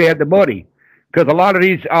if you have the money. Because a lot of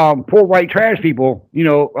these poor white trash people,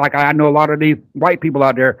 like I know a lot of these white people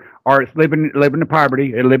out there are living in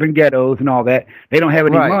poverty, they live in ghettos and all that. They don't have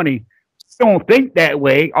any Right. money. They don't think that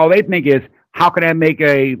way. All they think is, how can I make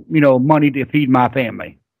money to feed my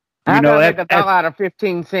family? How can I make a that's- dollar out of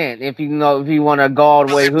 15 cents if you want to go all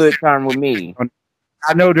the way hood turn with me?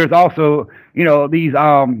 I know there's also, these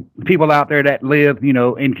people out there that live,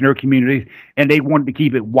 in their communities, and they want to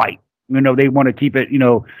keep it white. They want to keep it,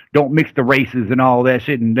 don't mix the races and all that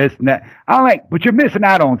shit and this and that. But you're missing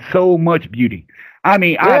out on so much beauty. I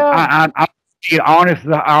mean, Yeah. I'm being honest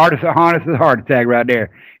as a heart attack right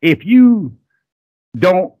there. If you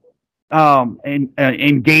don't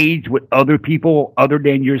engage with other people other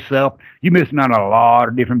than yourself, you're missing out on a lot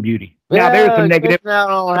of different beauty. Now, there's some you're negative. missing out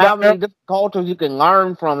on how many different cultures you can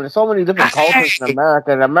learn from. There's so many different cultures in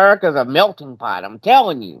America. And America's a melting pot. I'm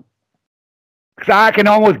telling you. Cause I can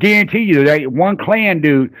almost guarantee you that one Klan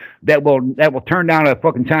dude that will turn down a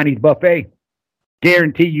fucking Chinese buffet.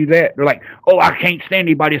 Guarantee you that. They're like, oh, I can't stand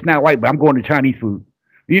anybody that's not white, but I'm going to Chinese food.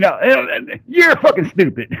 You're fucking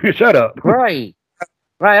stupid. Shut up. Right.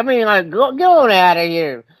 Right. I mean, like, get on out of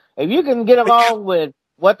here. If you can get along with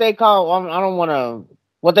what they call,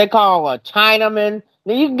 what they call a Chinaman,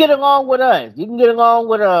 then you can get along with us. You can get along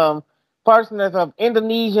with a person that's of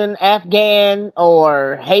Indonesian, Afghan,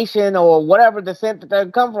 or Haitian, or whatever descent that they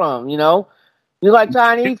come from, You like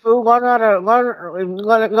Chinese food, you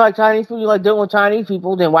like Chinese food, you like dealing with Chinese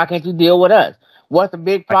people, then why can't you deal with us? What's the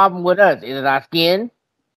big problem with us? Is it our skin?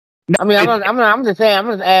 I mean, I'm just saying,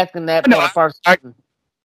 I'm just asking that No, for a person.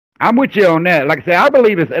 I'm with you on that. Like I say, I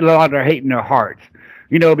believe it's a lot of their hate in their hearts,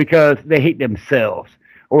 because they hate themselves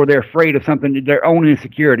or they're afraid of something, their own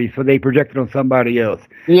insecurities, so they project it on somebody else.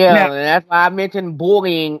 Yeah, Now- and that's why I mentioned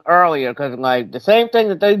bullying earlier, because like the same thing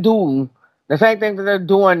that they're doing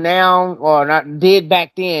now, or not did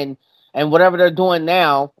back then, and whatever they're doing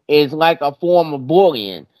now is like a form of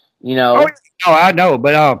bullying. Oh, I know,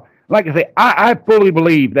 but like I say, I fully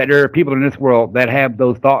believe that there are people in this world that have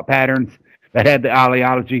those thought patterns, that have the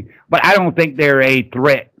ideology, but I don't think they're a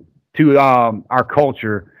threat to our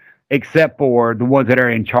culture, except for the ones that are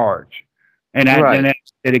in charge. And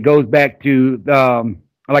it goes back to,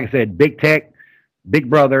 like I said, big tech, big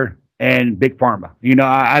brother, and big pharma.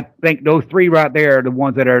 I think those three right there are the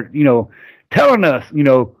ones that are, telling us,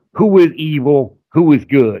 who is evil, who is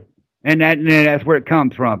good, and that's where it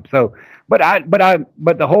comes from. So, but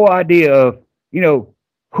the whole idea of,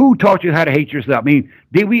 who taught you how to hate yourself? I mean,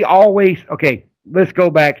 did we always? Okay, let's go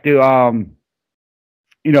back to,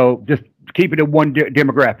 just keep it in one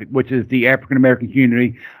demographic, which is the African American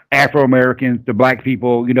community, Afro Americans, the black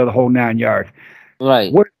people, the whole 9 yards.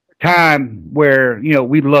 Right. What time where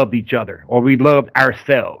we loved each other or we loved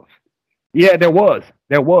ourselves? Yeah, there was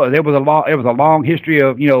a long history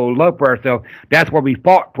of love for ourselves. That's where we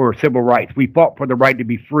fought for civil rights. We fought for the right to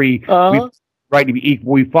be free. Uh-huh. Right to be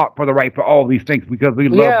equal. We fought for the right for all these things because we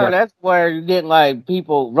love. Yeah, that's where you get like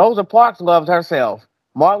people. Rosa Parks loved herself.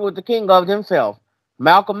 Martin Luther King loved himself.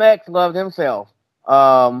 Malcolm X loved himself. Who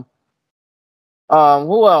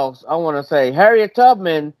else? I want to say Harriet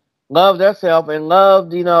Tubman loved herself and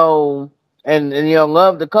loved, loved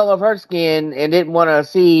the color of her skin and didn't want to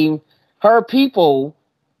see her people,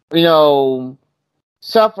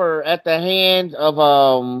 suffer at the hands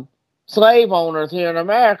of slave owners here in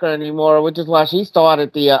America anymore, which is why she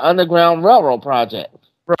started the Underground Railroad Project.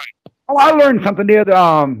 Right. Oh, I learned something there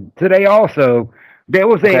today also. There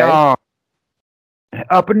was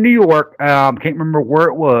up in New York. Can't remember where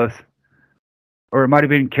it was, or it might have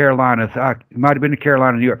been Carolina. It might have been in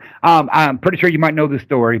Carolina, New York. I'm pretty sure you might know this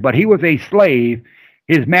story, but he was a slave.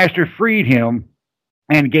 His master freed him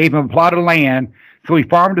and gave him a plot of land. So he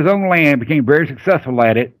farmed his own land, became very successful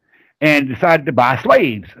at it, and decided to buy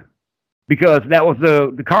slaves because that was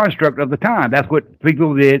the construct of the time. That's what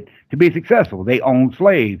people did to be successful. They owned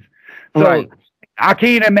slaves. So Right. I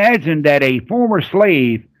can't imagine that a former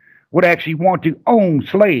slave would actually want to own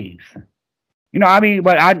slaves. You know, I mean,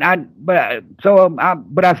 but but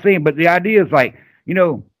I'm saying, but the idea is like, you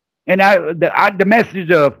know, and the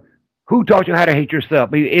message of who taught you how to hate yourself?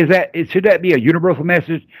 I mean, should that be a universal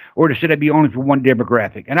message, or should that be only for one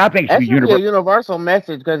demographic? And I think it That should be should be a universal. universal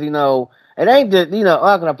message because it ain't just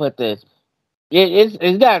how can I put this?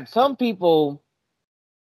 It's got some people.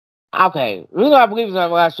 Okay, the reason I believe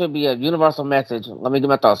it should be a universal message. Let me get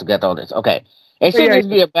my thoughts together on this. Okay, it shouldn't just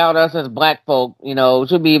be about us as black folk. It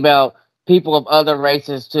should be about people of other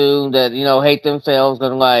races too that hate themselves.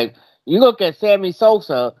 And like you look at Sammy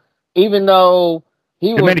Sosa, even though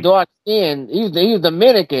he was Dominican. dark skinned, he was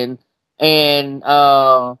Dominican, and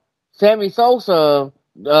Sammy Sosa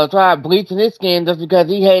tried bleaching his skin just because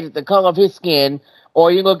he hated the color of his skin.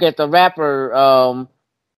 Or you look at the rapper. I've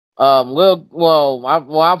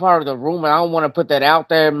heard the rumor. I don't want to put that out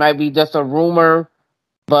there. It might be just a rumor,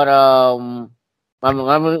 but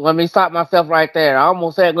let me stop myself right there. I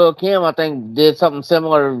almost said Lil Kim. I think did something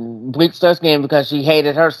similar, bleached her skin because she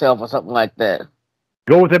hated herself or something like that.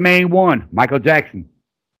 Go with the main one, Michael Jackson.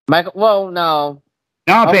 Michael, well, no.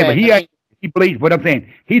 No, I'm saying, Okay, but he bleached. What I'm saying,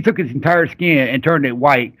 he took his entire skin and turned it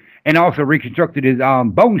white, and also reconstructed his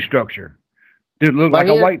bone structure to look But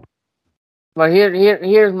like a white. But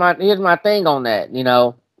here's my thing on that.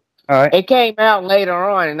 All right. It came out later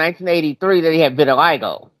on in 1983 that he had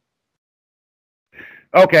vitiligo.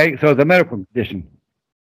 Okay, so it's a medical condition.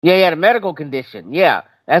 Yeah, he had a medical condition. Yeah,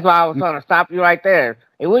 that's why I was trying to stop you right there.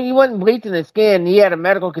 He wasn't bleaching his skin. He had a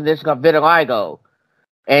medical condition called vitiligo,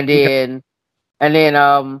 and then I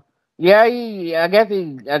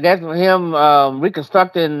guess him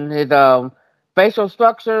reconstructing his facial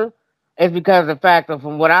structure is because of the fact that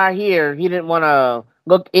from what I hear, he didn't want to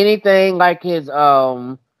look anything like his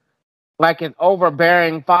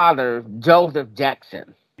overbearing father, Joseph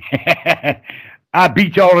Jackson. I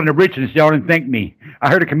beat y'all in the richness. Y'all didn't thank me. I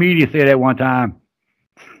heard a comedian say that one time.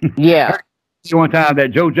 Yeah. One time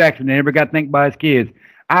that Joe Jackson never got thanked by his kids.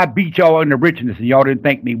 I beat y'all in the richness, and y'all didn't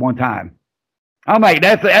thank me one time. I'm like,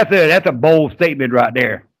 that's a bold statement right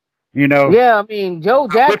there. Yeah, I mean, Joe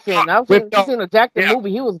Jackson. I've seen the Jackson movie.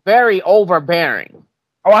 He was very overbearing.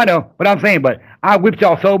 Oh, I know, but I'm saying, but I whipped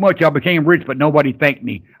y'all so much y'all became rich, but nobody thanked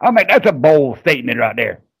me. I'm like, that's a bold statement right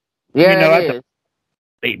there. Yeah, that's it is. a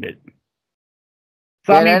statement.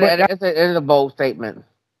 So I mean, it is a bold statement.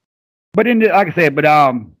 But like I said, but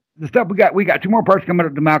the stuff we got two more parts coming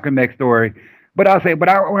up to Malcolm X story. But I'll say, when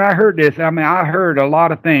I heard this, I mean, I heard a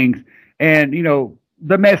lot of things, and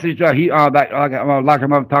the message like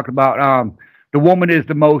I'm talking about, the woman is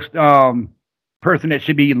the most person that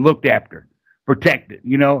should be looked after, protected.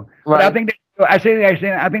 Right. But I think I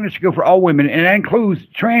think it should go for all women, and that includes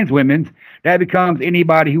trans women. That becomes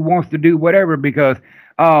anybody who wants to do whatever, because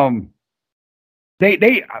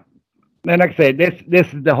they and like I said,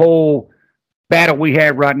 this is the whole battle we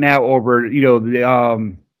have right now over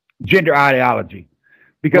the gender ideology,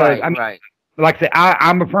 because like I said,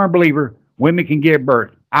 I'm a firm believer women can give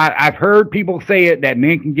birth. I've heard people say it that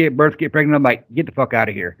men can give birth, get pregnant. I'm like, get the fuck out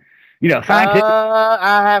of here. Scientific.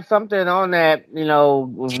 I have something on that. You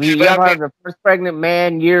ever heard of the first pregnant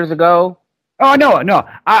man years ago? Oh no,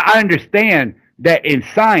 I understand that in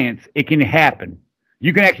science it can happen.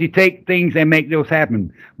 You can actually take things and make those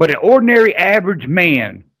happen. But an ordinary average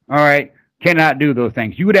man, all right, cannot do those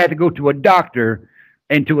things. You would have to go to a doctor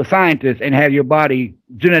and to a scientist and have your body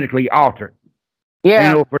genetically altered.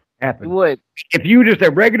 Yeah, for it to happen. You would. If you're just a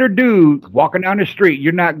regular dude walking down the street,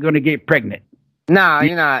 you're not going to get pregnant. Nah,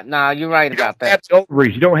 you're not. Nah, you're right about that. You don't have the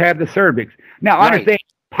ovaries. You don't have the cervix. Now, I understand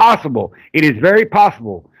it's possible. It is very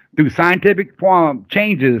possible through scientific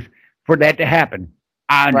changes for that to happen.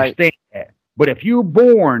 I understand that. But if you're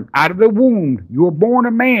born out of the womb, you're born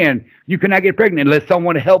a man, you cannot get pregnant unless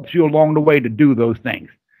someone helps you along the way to do those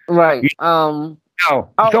things. Right. Go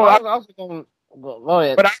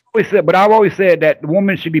ahead. But I've always said that the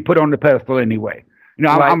woman should be put on the pedestal anyway.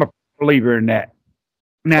 I'm a believer in that.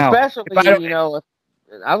 Now, especially, I was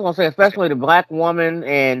gonna say, especially the black woman,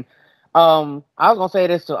 and I was gonna say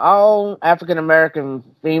this to all African American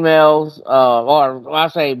females, or I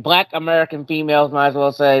say Black American females, might as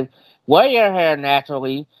well say, wear your hair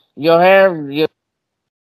naturally. Your hair.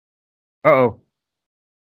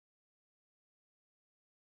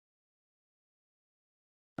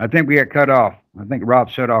 I think we got cut off. I think Rob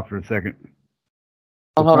shut off for a second.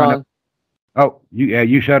 Oh, hold on. Oh,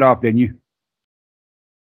 you shut off, didn't you?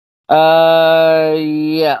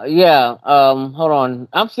 Yeah. Hold on.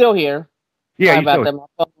 I'm still here. Yeah, Sorry about that. My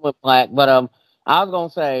phone went black. But I was gonna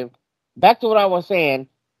say, back to what I was saying.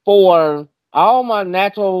 For all my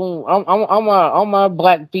natural, all my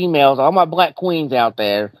black females, all my black queens out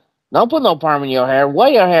there, don't put no perm in your hair. Wear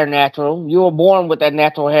your hair natural. You were born with that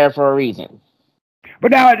natural hair for a reason. But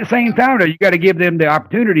now at the same time, though, you got to give them the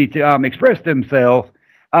opportunity to express themselves.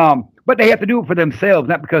 But they have to do it for themselves,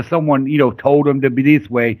 not because someone, told them to be this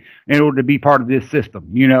way in order to be part of this system,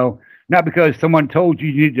 not because someone told you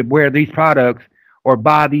you need to wear these products or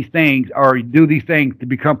buy these things or do these things to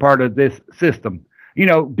become part of this system. Do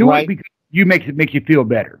Right. it because you make you feel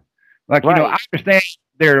better. Like, Right. I understand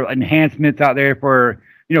there are enhancements out there for,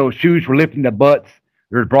 shoes for lifting the butts.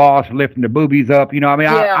 There's bras for lifting the boobies up. I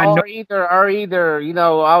know. Or either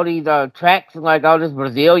all these tracks, like all this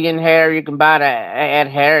Brazilian hair you can buy to add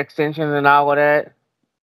hair extensions and all of that.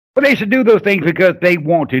 But they should do those things because they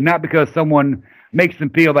want to, not because someone makes them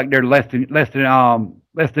feel like they're less than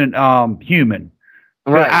human.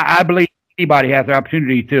 Right. I believe anybody has the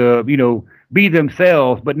opportunity to, be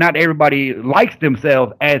themselves, but not everybody likes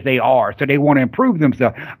themselves as they are. So they want to improve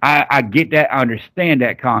themselves. I get that. I understand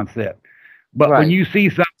that concept. But Right. when you see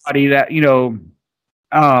somebody that,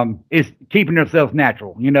 is keeping themselves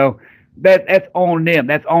natural, that's on them.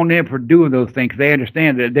 That's on them for doing those things. They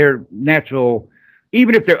understand that they're natural,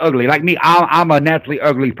 even if they're ugly. Like me, I'm a naturally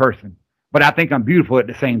ugly person, but I think I'm beautiful at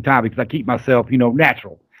the same time because I keep myself,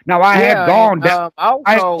 natural. Now I have gone down. I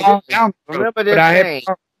have Also, gone down, remember but this I have. saying.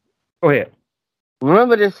 Go ahead.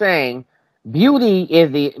 Remember this saying. Beauty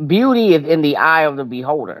is in the eye of the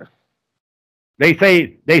beholder. They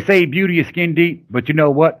say beauty is skin deep, but you know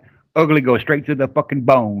what? Ugly goes straight to the fucking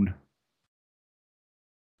bone.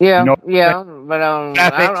 Yeah, You know, yeah. But I'm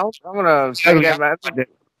gonna say ugly, that.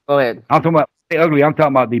 Go ahead. I'm talking about ugly. I'm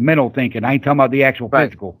talking about the mental thinking. I ain't talking about the actual Right.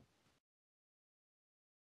 physical.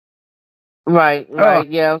 Right,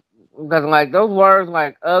 yeah. Because like those words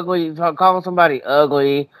like ugly, calling somebody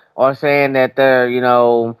ugly, or saying that they're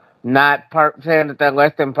saying that they're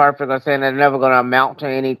less than perfect, or saying they're never going to amount to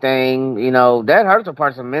anything, that hurts a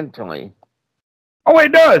person mentally. Oh,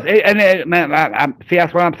 it does. Man, I see.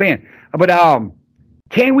 That's what I'm saying. But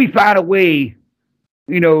can we find a way,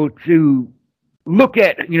 to look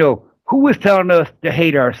at, who is telling us to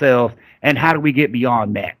hate ourselves, and how do we get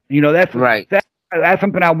beyond that? That's Right. That's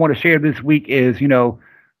something I want to share this week. Is because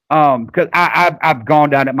I've gone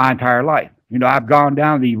down it my entire life. I've gone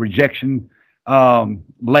down the rejection,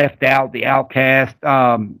 left out, the outcast,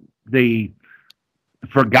 the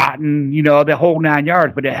forgotten, the whole 9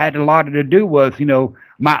 yards. But it had a lot to do was,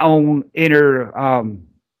 my own inner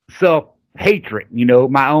self-hatred,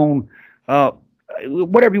 my own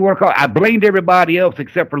whatever you want to call it. I blamed everybody else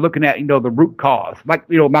except for looking at, the root cause. Like,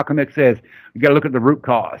 Malcolm X says, you got to look at the root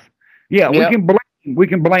cause. Yeah, Yep. we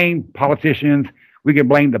can blame politicians. We can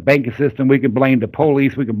blame the banking system. We can blame the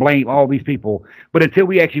police. We can blame all these people. But until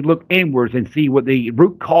we actually look inwards and see what the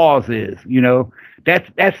root cause is,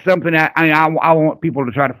 that's something that I want people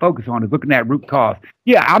to try to focus on, is looking at root cause.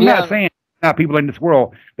 Yeah, I'm not saying not people in this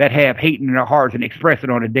world that have hate in their hearts and express it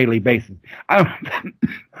on a daily basis. I'm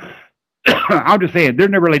just saying they're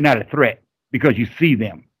really not a threat because you see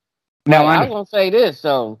them. Now, I was going to say this.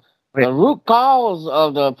 So the root cause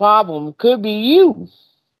of the problem could be you.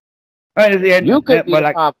 You could be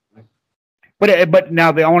the problem. But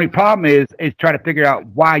now the only problem is trying to figure out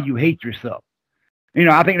why you hate yourself.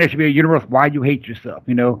 I think there should be a universal why you hate yourself.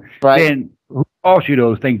 Right. Then who taught you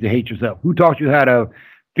those things to hate yourself? Who taught you how to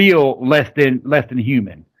feel less than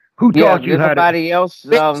human? Who taught you did how somebody to else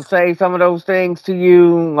say some of those things to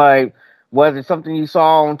you? Like, was it something you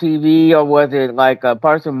saw on TV, or was it like a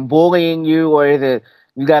person bullying you, or is it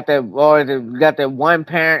you got that one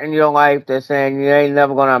parent in your life that's saying you ain't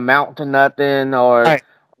never gonna amount to nothing, or Right.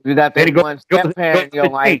 you got that one step parent in to your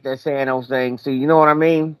the life chain. that's saying those things? So you know what I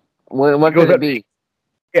mean? What goes could it up be?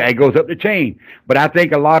 Yeah, it goes up the chain. But I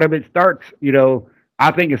think a lot of it starts,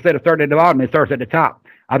 I think instead of starting at the bottom, it starts at the top.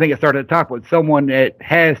 I think it starts at the top with someone that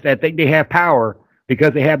think they have power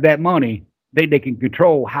because they have that money. They can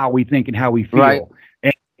control how we think and how we feel. Right.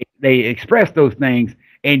 And they express those things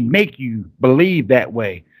and make you believe that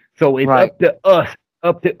way. So it's Right.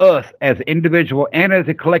 up to us as an individual and as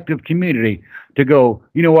a collective community to go,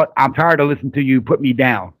 you know what? I'm tired of listening to you put me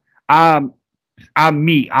down. I'm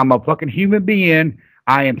me. I'm a fucking human being.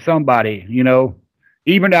 I am somebody,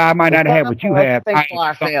 even though I might not have what you have. Think I for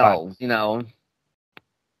am somebody. ourselves,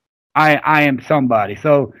 I am somebody.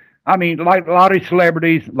 So I mean, like a lot of these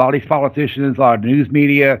celebrities, a lot of these politicians, a lot of news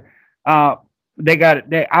media, they got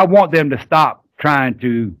it. I want them to stop trying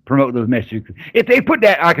to promote those messages. If they put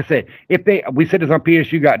that, like I said, we said this on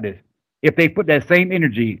PSU, got this. If they put that same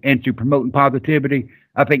energy into promoting positivity,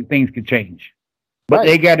 I think things could change. But Right.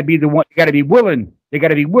 they got to be the one. They got to be willing. They got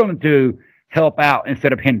to be willing to help out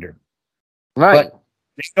instead of hinder. Right. But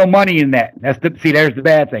there's no money in that. There's the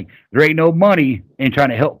bad thing. There ain't no money in trying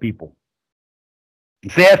to help people.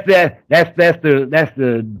 See, that's the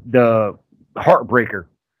heartbreaker.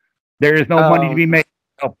 There is no money to be made to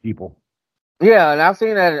help people. Yeah, and I've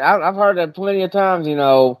seen that. I've heard that plenty of times.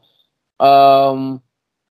 No, I've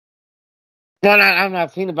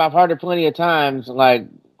not seen it, but I've heard it plenty of times. Like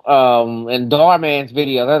in Darman's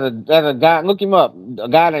video, there's a guy. Look him up. A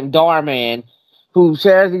guy named Darman who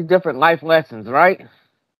shares these different life lessons, right?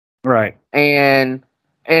 Right. And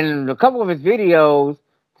in a couple of his videos,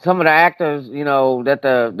 some of the actors,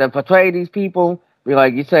 that portray these people, be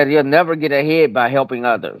like you said, you'll never get ahead by helping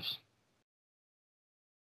others.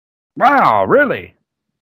 Wow, really?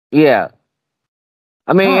 Yeah.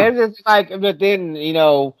 I mean, Huh. it's just like, but then,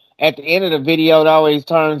 at the end of the video, it always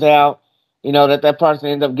turns out, that person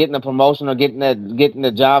ends up getting a promotion or getting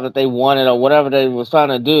the job that they wanted or whatever they was trying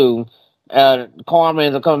to do. Karma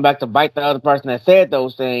ends up coming back to bite the other person that said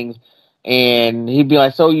those things. And he'd be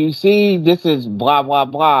like, so you see, this is blah, blah,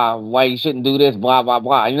 blah. Why you shouldn't do this, blah, blah,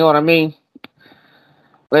 blah. You know what I mean?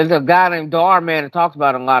 There's a guy named Darman that talks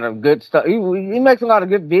about a lot of good stuff. He makes a lot of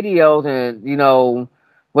good videos, and,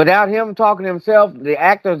 without him talking himself, the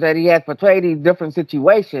actors that he has portrayed these different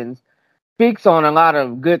situations speaks on a lot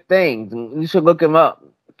of good things. You should look him up.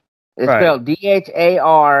 It's Right. spelled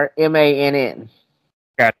DHARMANN.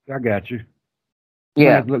 I got you.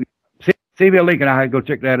 Yeah. CB Lincoln, I had to go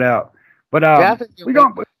check that out. But Yeah, I think we're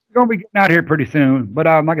gonna be getting out here pretty soon. But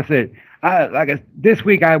like I said, this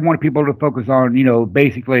week I wanted people to focus on,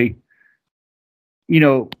 basically,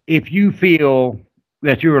 if you feel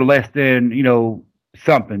that you are less than,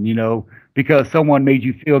 something, because someone made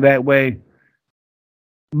you feel that way,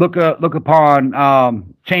 look upon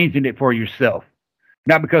changing it for yourself.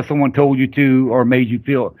 Not because someone told you to or made you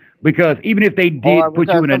feel. Because even if they did Or put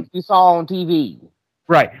you in a something you saw on TV.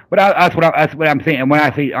 right, but that's what I'm saying. And when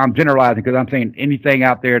I say I'm generalizing, because I'm saying anything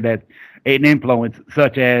out there that's an influence,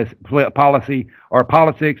 such as policy or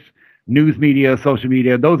politics, news media, social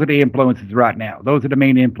media, those are the influences right now. Those are the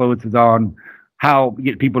main influences on how to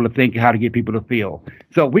get people to think, how to get people to feel.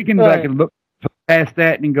 So we can Right. look past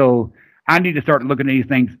that and go, I need to start looking at these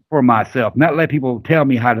things for myself, not let people tell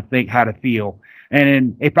me how to think, how to feel.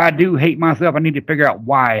 And if I do hate myself, I need to figure out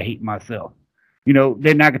why I hate myself.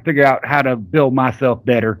 Then I can figure out how to build myself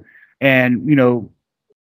better and,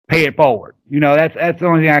 pay it forward. That's the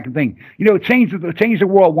only thing I can think. Change the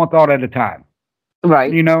world one thought at a time.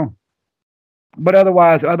 Right. But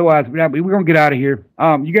otherwise, we're gonna get out of here.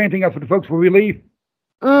 You got anything else for the folks before we leave?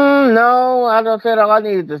 No, I don't said all I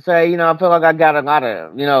needed to say. I feel like I got a lot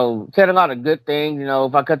of, said a lot of good things.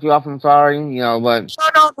 If I cut you off, I'm sorry. But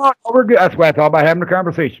No, we're good. That's why it's all about having a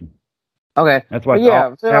conversation. okay. That's why. But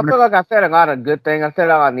yeah, so I feel like I said a lot of good things. I said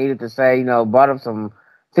all I needed to say. Brought up some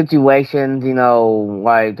situations.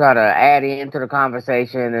 Like try to add into the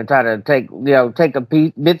conversation and try to take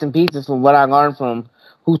the bits and pieces from what I learned from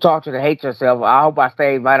Who Taught You to Hate Yourself. I hope I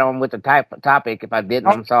stayed right on with the topic. If I didn't,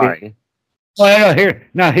 I'm sorry. Well, here's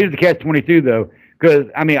the catch-22 though, because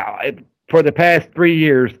for the past 3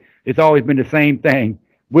 years, it's always been the same thing.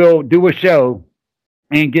 We'll do a show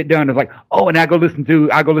and get done. It's like, and I go listen to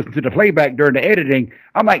the playback during the editing.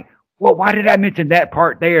 I'm like, well, why did I mention that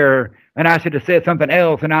part there? And I should have said something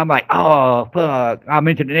else. And I'm like, oh fuck, I'll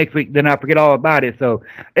mention it next week. Then I forget all about it. So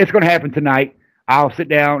it's gonna happen tonight. I'll sit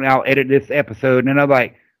down and I'll edit this episode. And I'm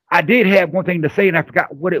like, I did have one thing to say and I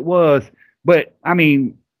forgot what it was. But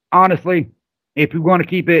honestly, if we want to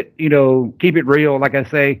keep it real, like I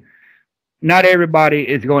say, not everybody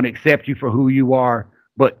is going to accept you for who you are,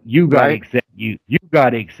 but you got to accept you. You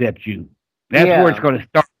got to accept you. That's where it's going to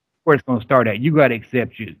start. Where it's going to start at. You got to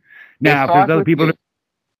accept you. Now, if there's other people,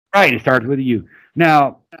 right? It starts with you.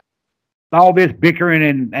 Now, all this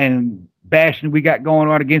bickering and bashing we got going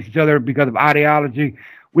on against each other because of ideology,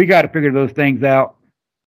 we got to figure those things out.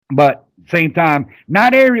 But same time,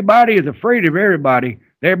 not everybody is afraid of everybody.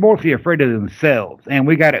 They're mostly afraid of themselves, and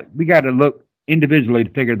we got to look individually to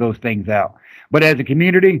figure those things out. But as a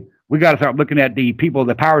community, we got to start looking at the people,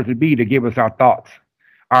 the powers that be, to give us our thoughts,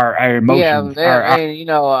 our emotions. Yeah,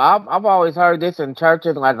 I've always heard this in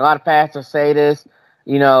churches. Like a lot of pastors say this.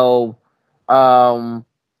 Sometimes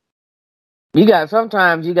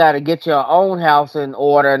you got to get your own house in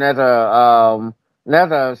order, and there's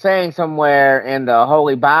there's a saying somewhere in the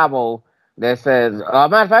Holy Bible that says,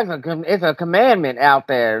 matter of fact, it's a commandment out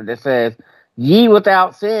there that says, "Ye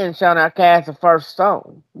without sin shall not cast the first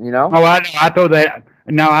stone." You know? Oh, I throw that.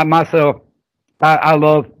 Now, I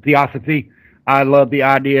love theosophy. I love the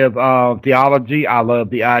idea of theology. I love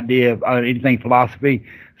the idea of anything philosophy.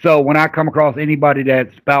 So when I come across anybody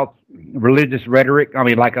that spouts religious rhetoric, I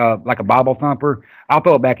mean, like a Bible thumper, I'll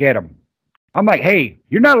throw it back at them. I'm like, hey,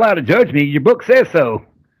 you're not allowed to judge me. Your book says so,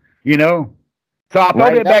 you know. So I'll throw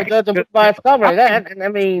it back. Judge the book by its cover. I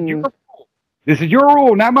mean, this is your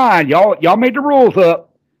rule, not mine. Y'all made the rules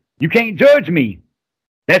up. You can't judge me.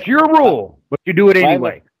 That's your rule, but you do it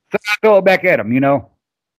anyway. So I throw it back at them, you know.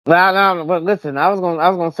 No, but listen, I was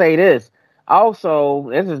gonna say this. Also,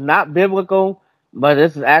 this is not biblical, but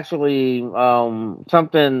this is actually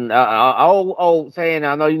something old saying.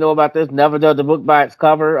 I know you know about this. Never judge the book by its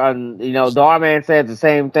cover. And you know, Darman says the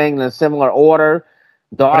same thing in a similar order.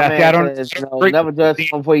 Darman says, never judge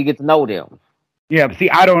someone before you get to know them. Yeah, but see,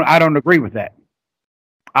 I don't agree with that.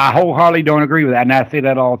 I wholeheartedly don't agree with that, and I say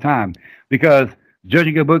that all the time because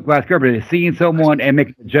judging a book by its cover is seeing someone and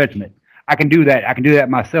making a judgment. I can do that. I can do that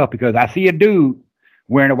myself because I see a dude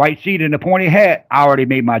wearing a white sheet and a pointy hat. I already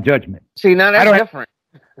made my judgment. See, now that's different.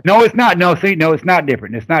 No, it's not. No, it's not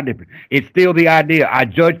different. It's not different. It's still the idea. I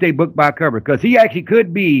judged a book by cover because he actually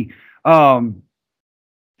could be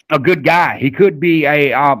a good guy. He could be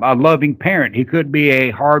a loving parent. He could be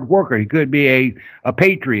a hard worker. He could be a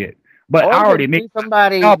patriot. But I already made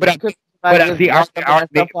somebody. No, but I see. I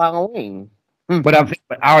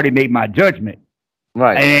already made my judgment.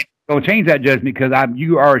 Right. And don't change that judgment because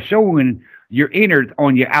you are showing your innards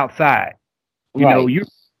on your outside. You know,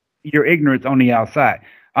 your ignorance on the outside.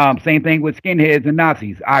 Same thing with skinheads and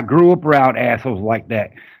Nazis. I grew up around assholes like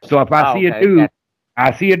that. So if I see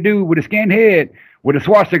a dude with a skinhead with a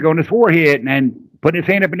swastika on his forehead and putting his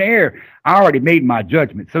hand up in the air, I already made my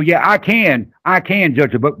judgment. So yeah, I can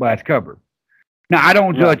judge a book by its cover. Now I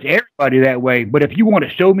don't judge everybody that way, but if you want to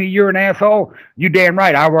show me you're an asshole, you damn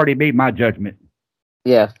right. I've already made my judgment.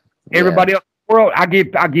 Yes. Everybody else in the world, I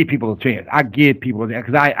give people a chance. I give people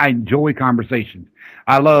because I enjoy conversations.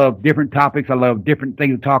 I love different topics. I love different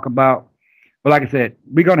things to talk about. But like I said,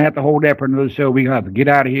 we're gonna have to hold that for another show. We're gonna have to get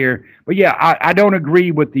out of here. But yeah, I don't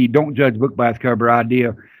agree with the don't judge book by its cover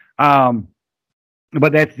idea.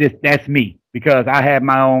 But that's me because I have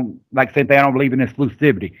my own, like I said, I don't believe in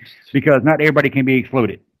exclusivity because not everybody can be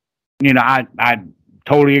excluded. You know, I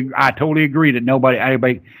totally agree that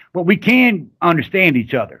everybody, but we can understand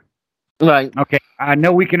each other. Right. Okay. I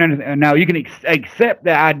know we can understand. Now you can accept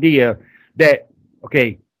the idea that,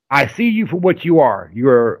 okay, I see you for what you are.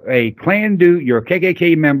 You're a Klan dude. You're a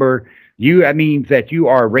KKK member. That means that you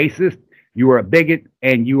are racist. You are a bigot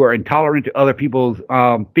and you are intolerant to other people's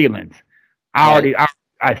feelings. I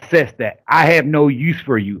assess that. I have no use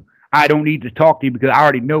for you. I don't need to talk to you because I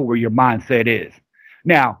already know where your mindset is.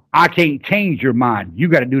 Now, I can't change your mind. You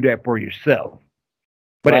got to do that for yourself.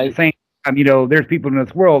 But at the same time, you know, there's people in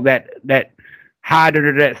this world that hide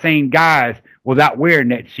under that same guise without wearing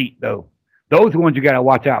that sheet, though. Those are the ones you got to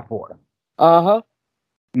watch out for. Uh-huh.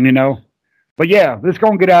 You know? But yeah, let's go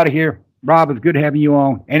and get out of here. Rob, it's good having you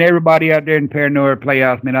on. And everybody out there in Paranoia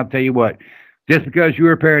Playhouse, man, I'll tell you what. Just because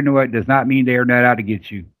you're paranoid does not mean they're not out to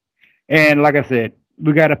get you. And like I said,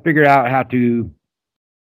 we got to figure out how to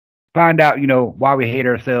find out, you know, why we hate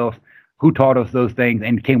ourselves, who taught us those things,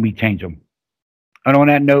 and can we change them? And on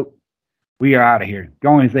that note, we are out of here. Go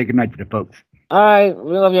on and say goodnight to the folks. All right.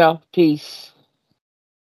 We love y'all. Peace.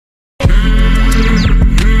 You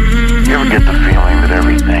ever get the feeling that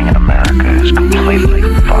everything in America is completely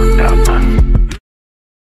fucked up?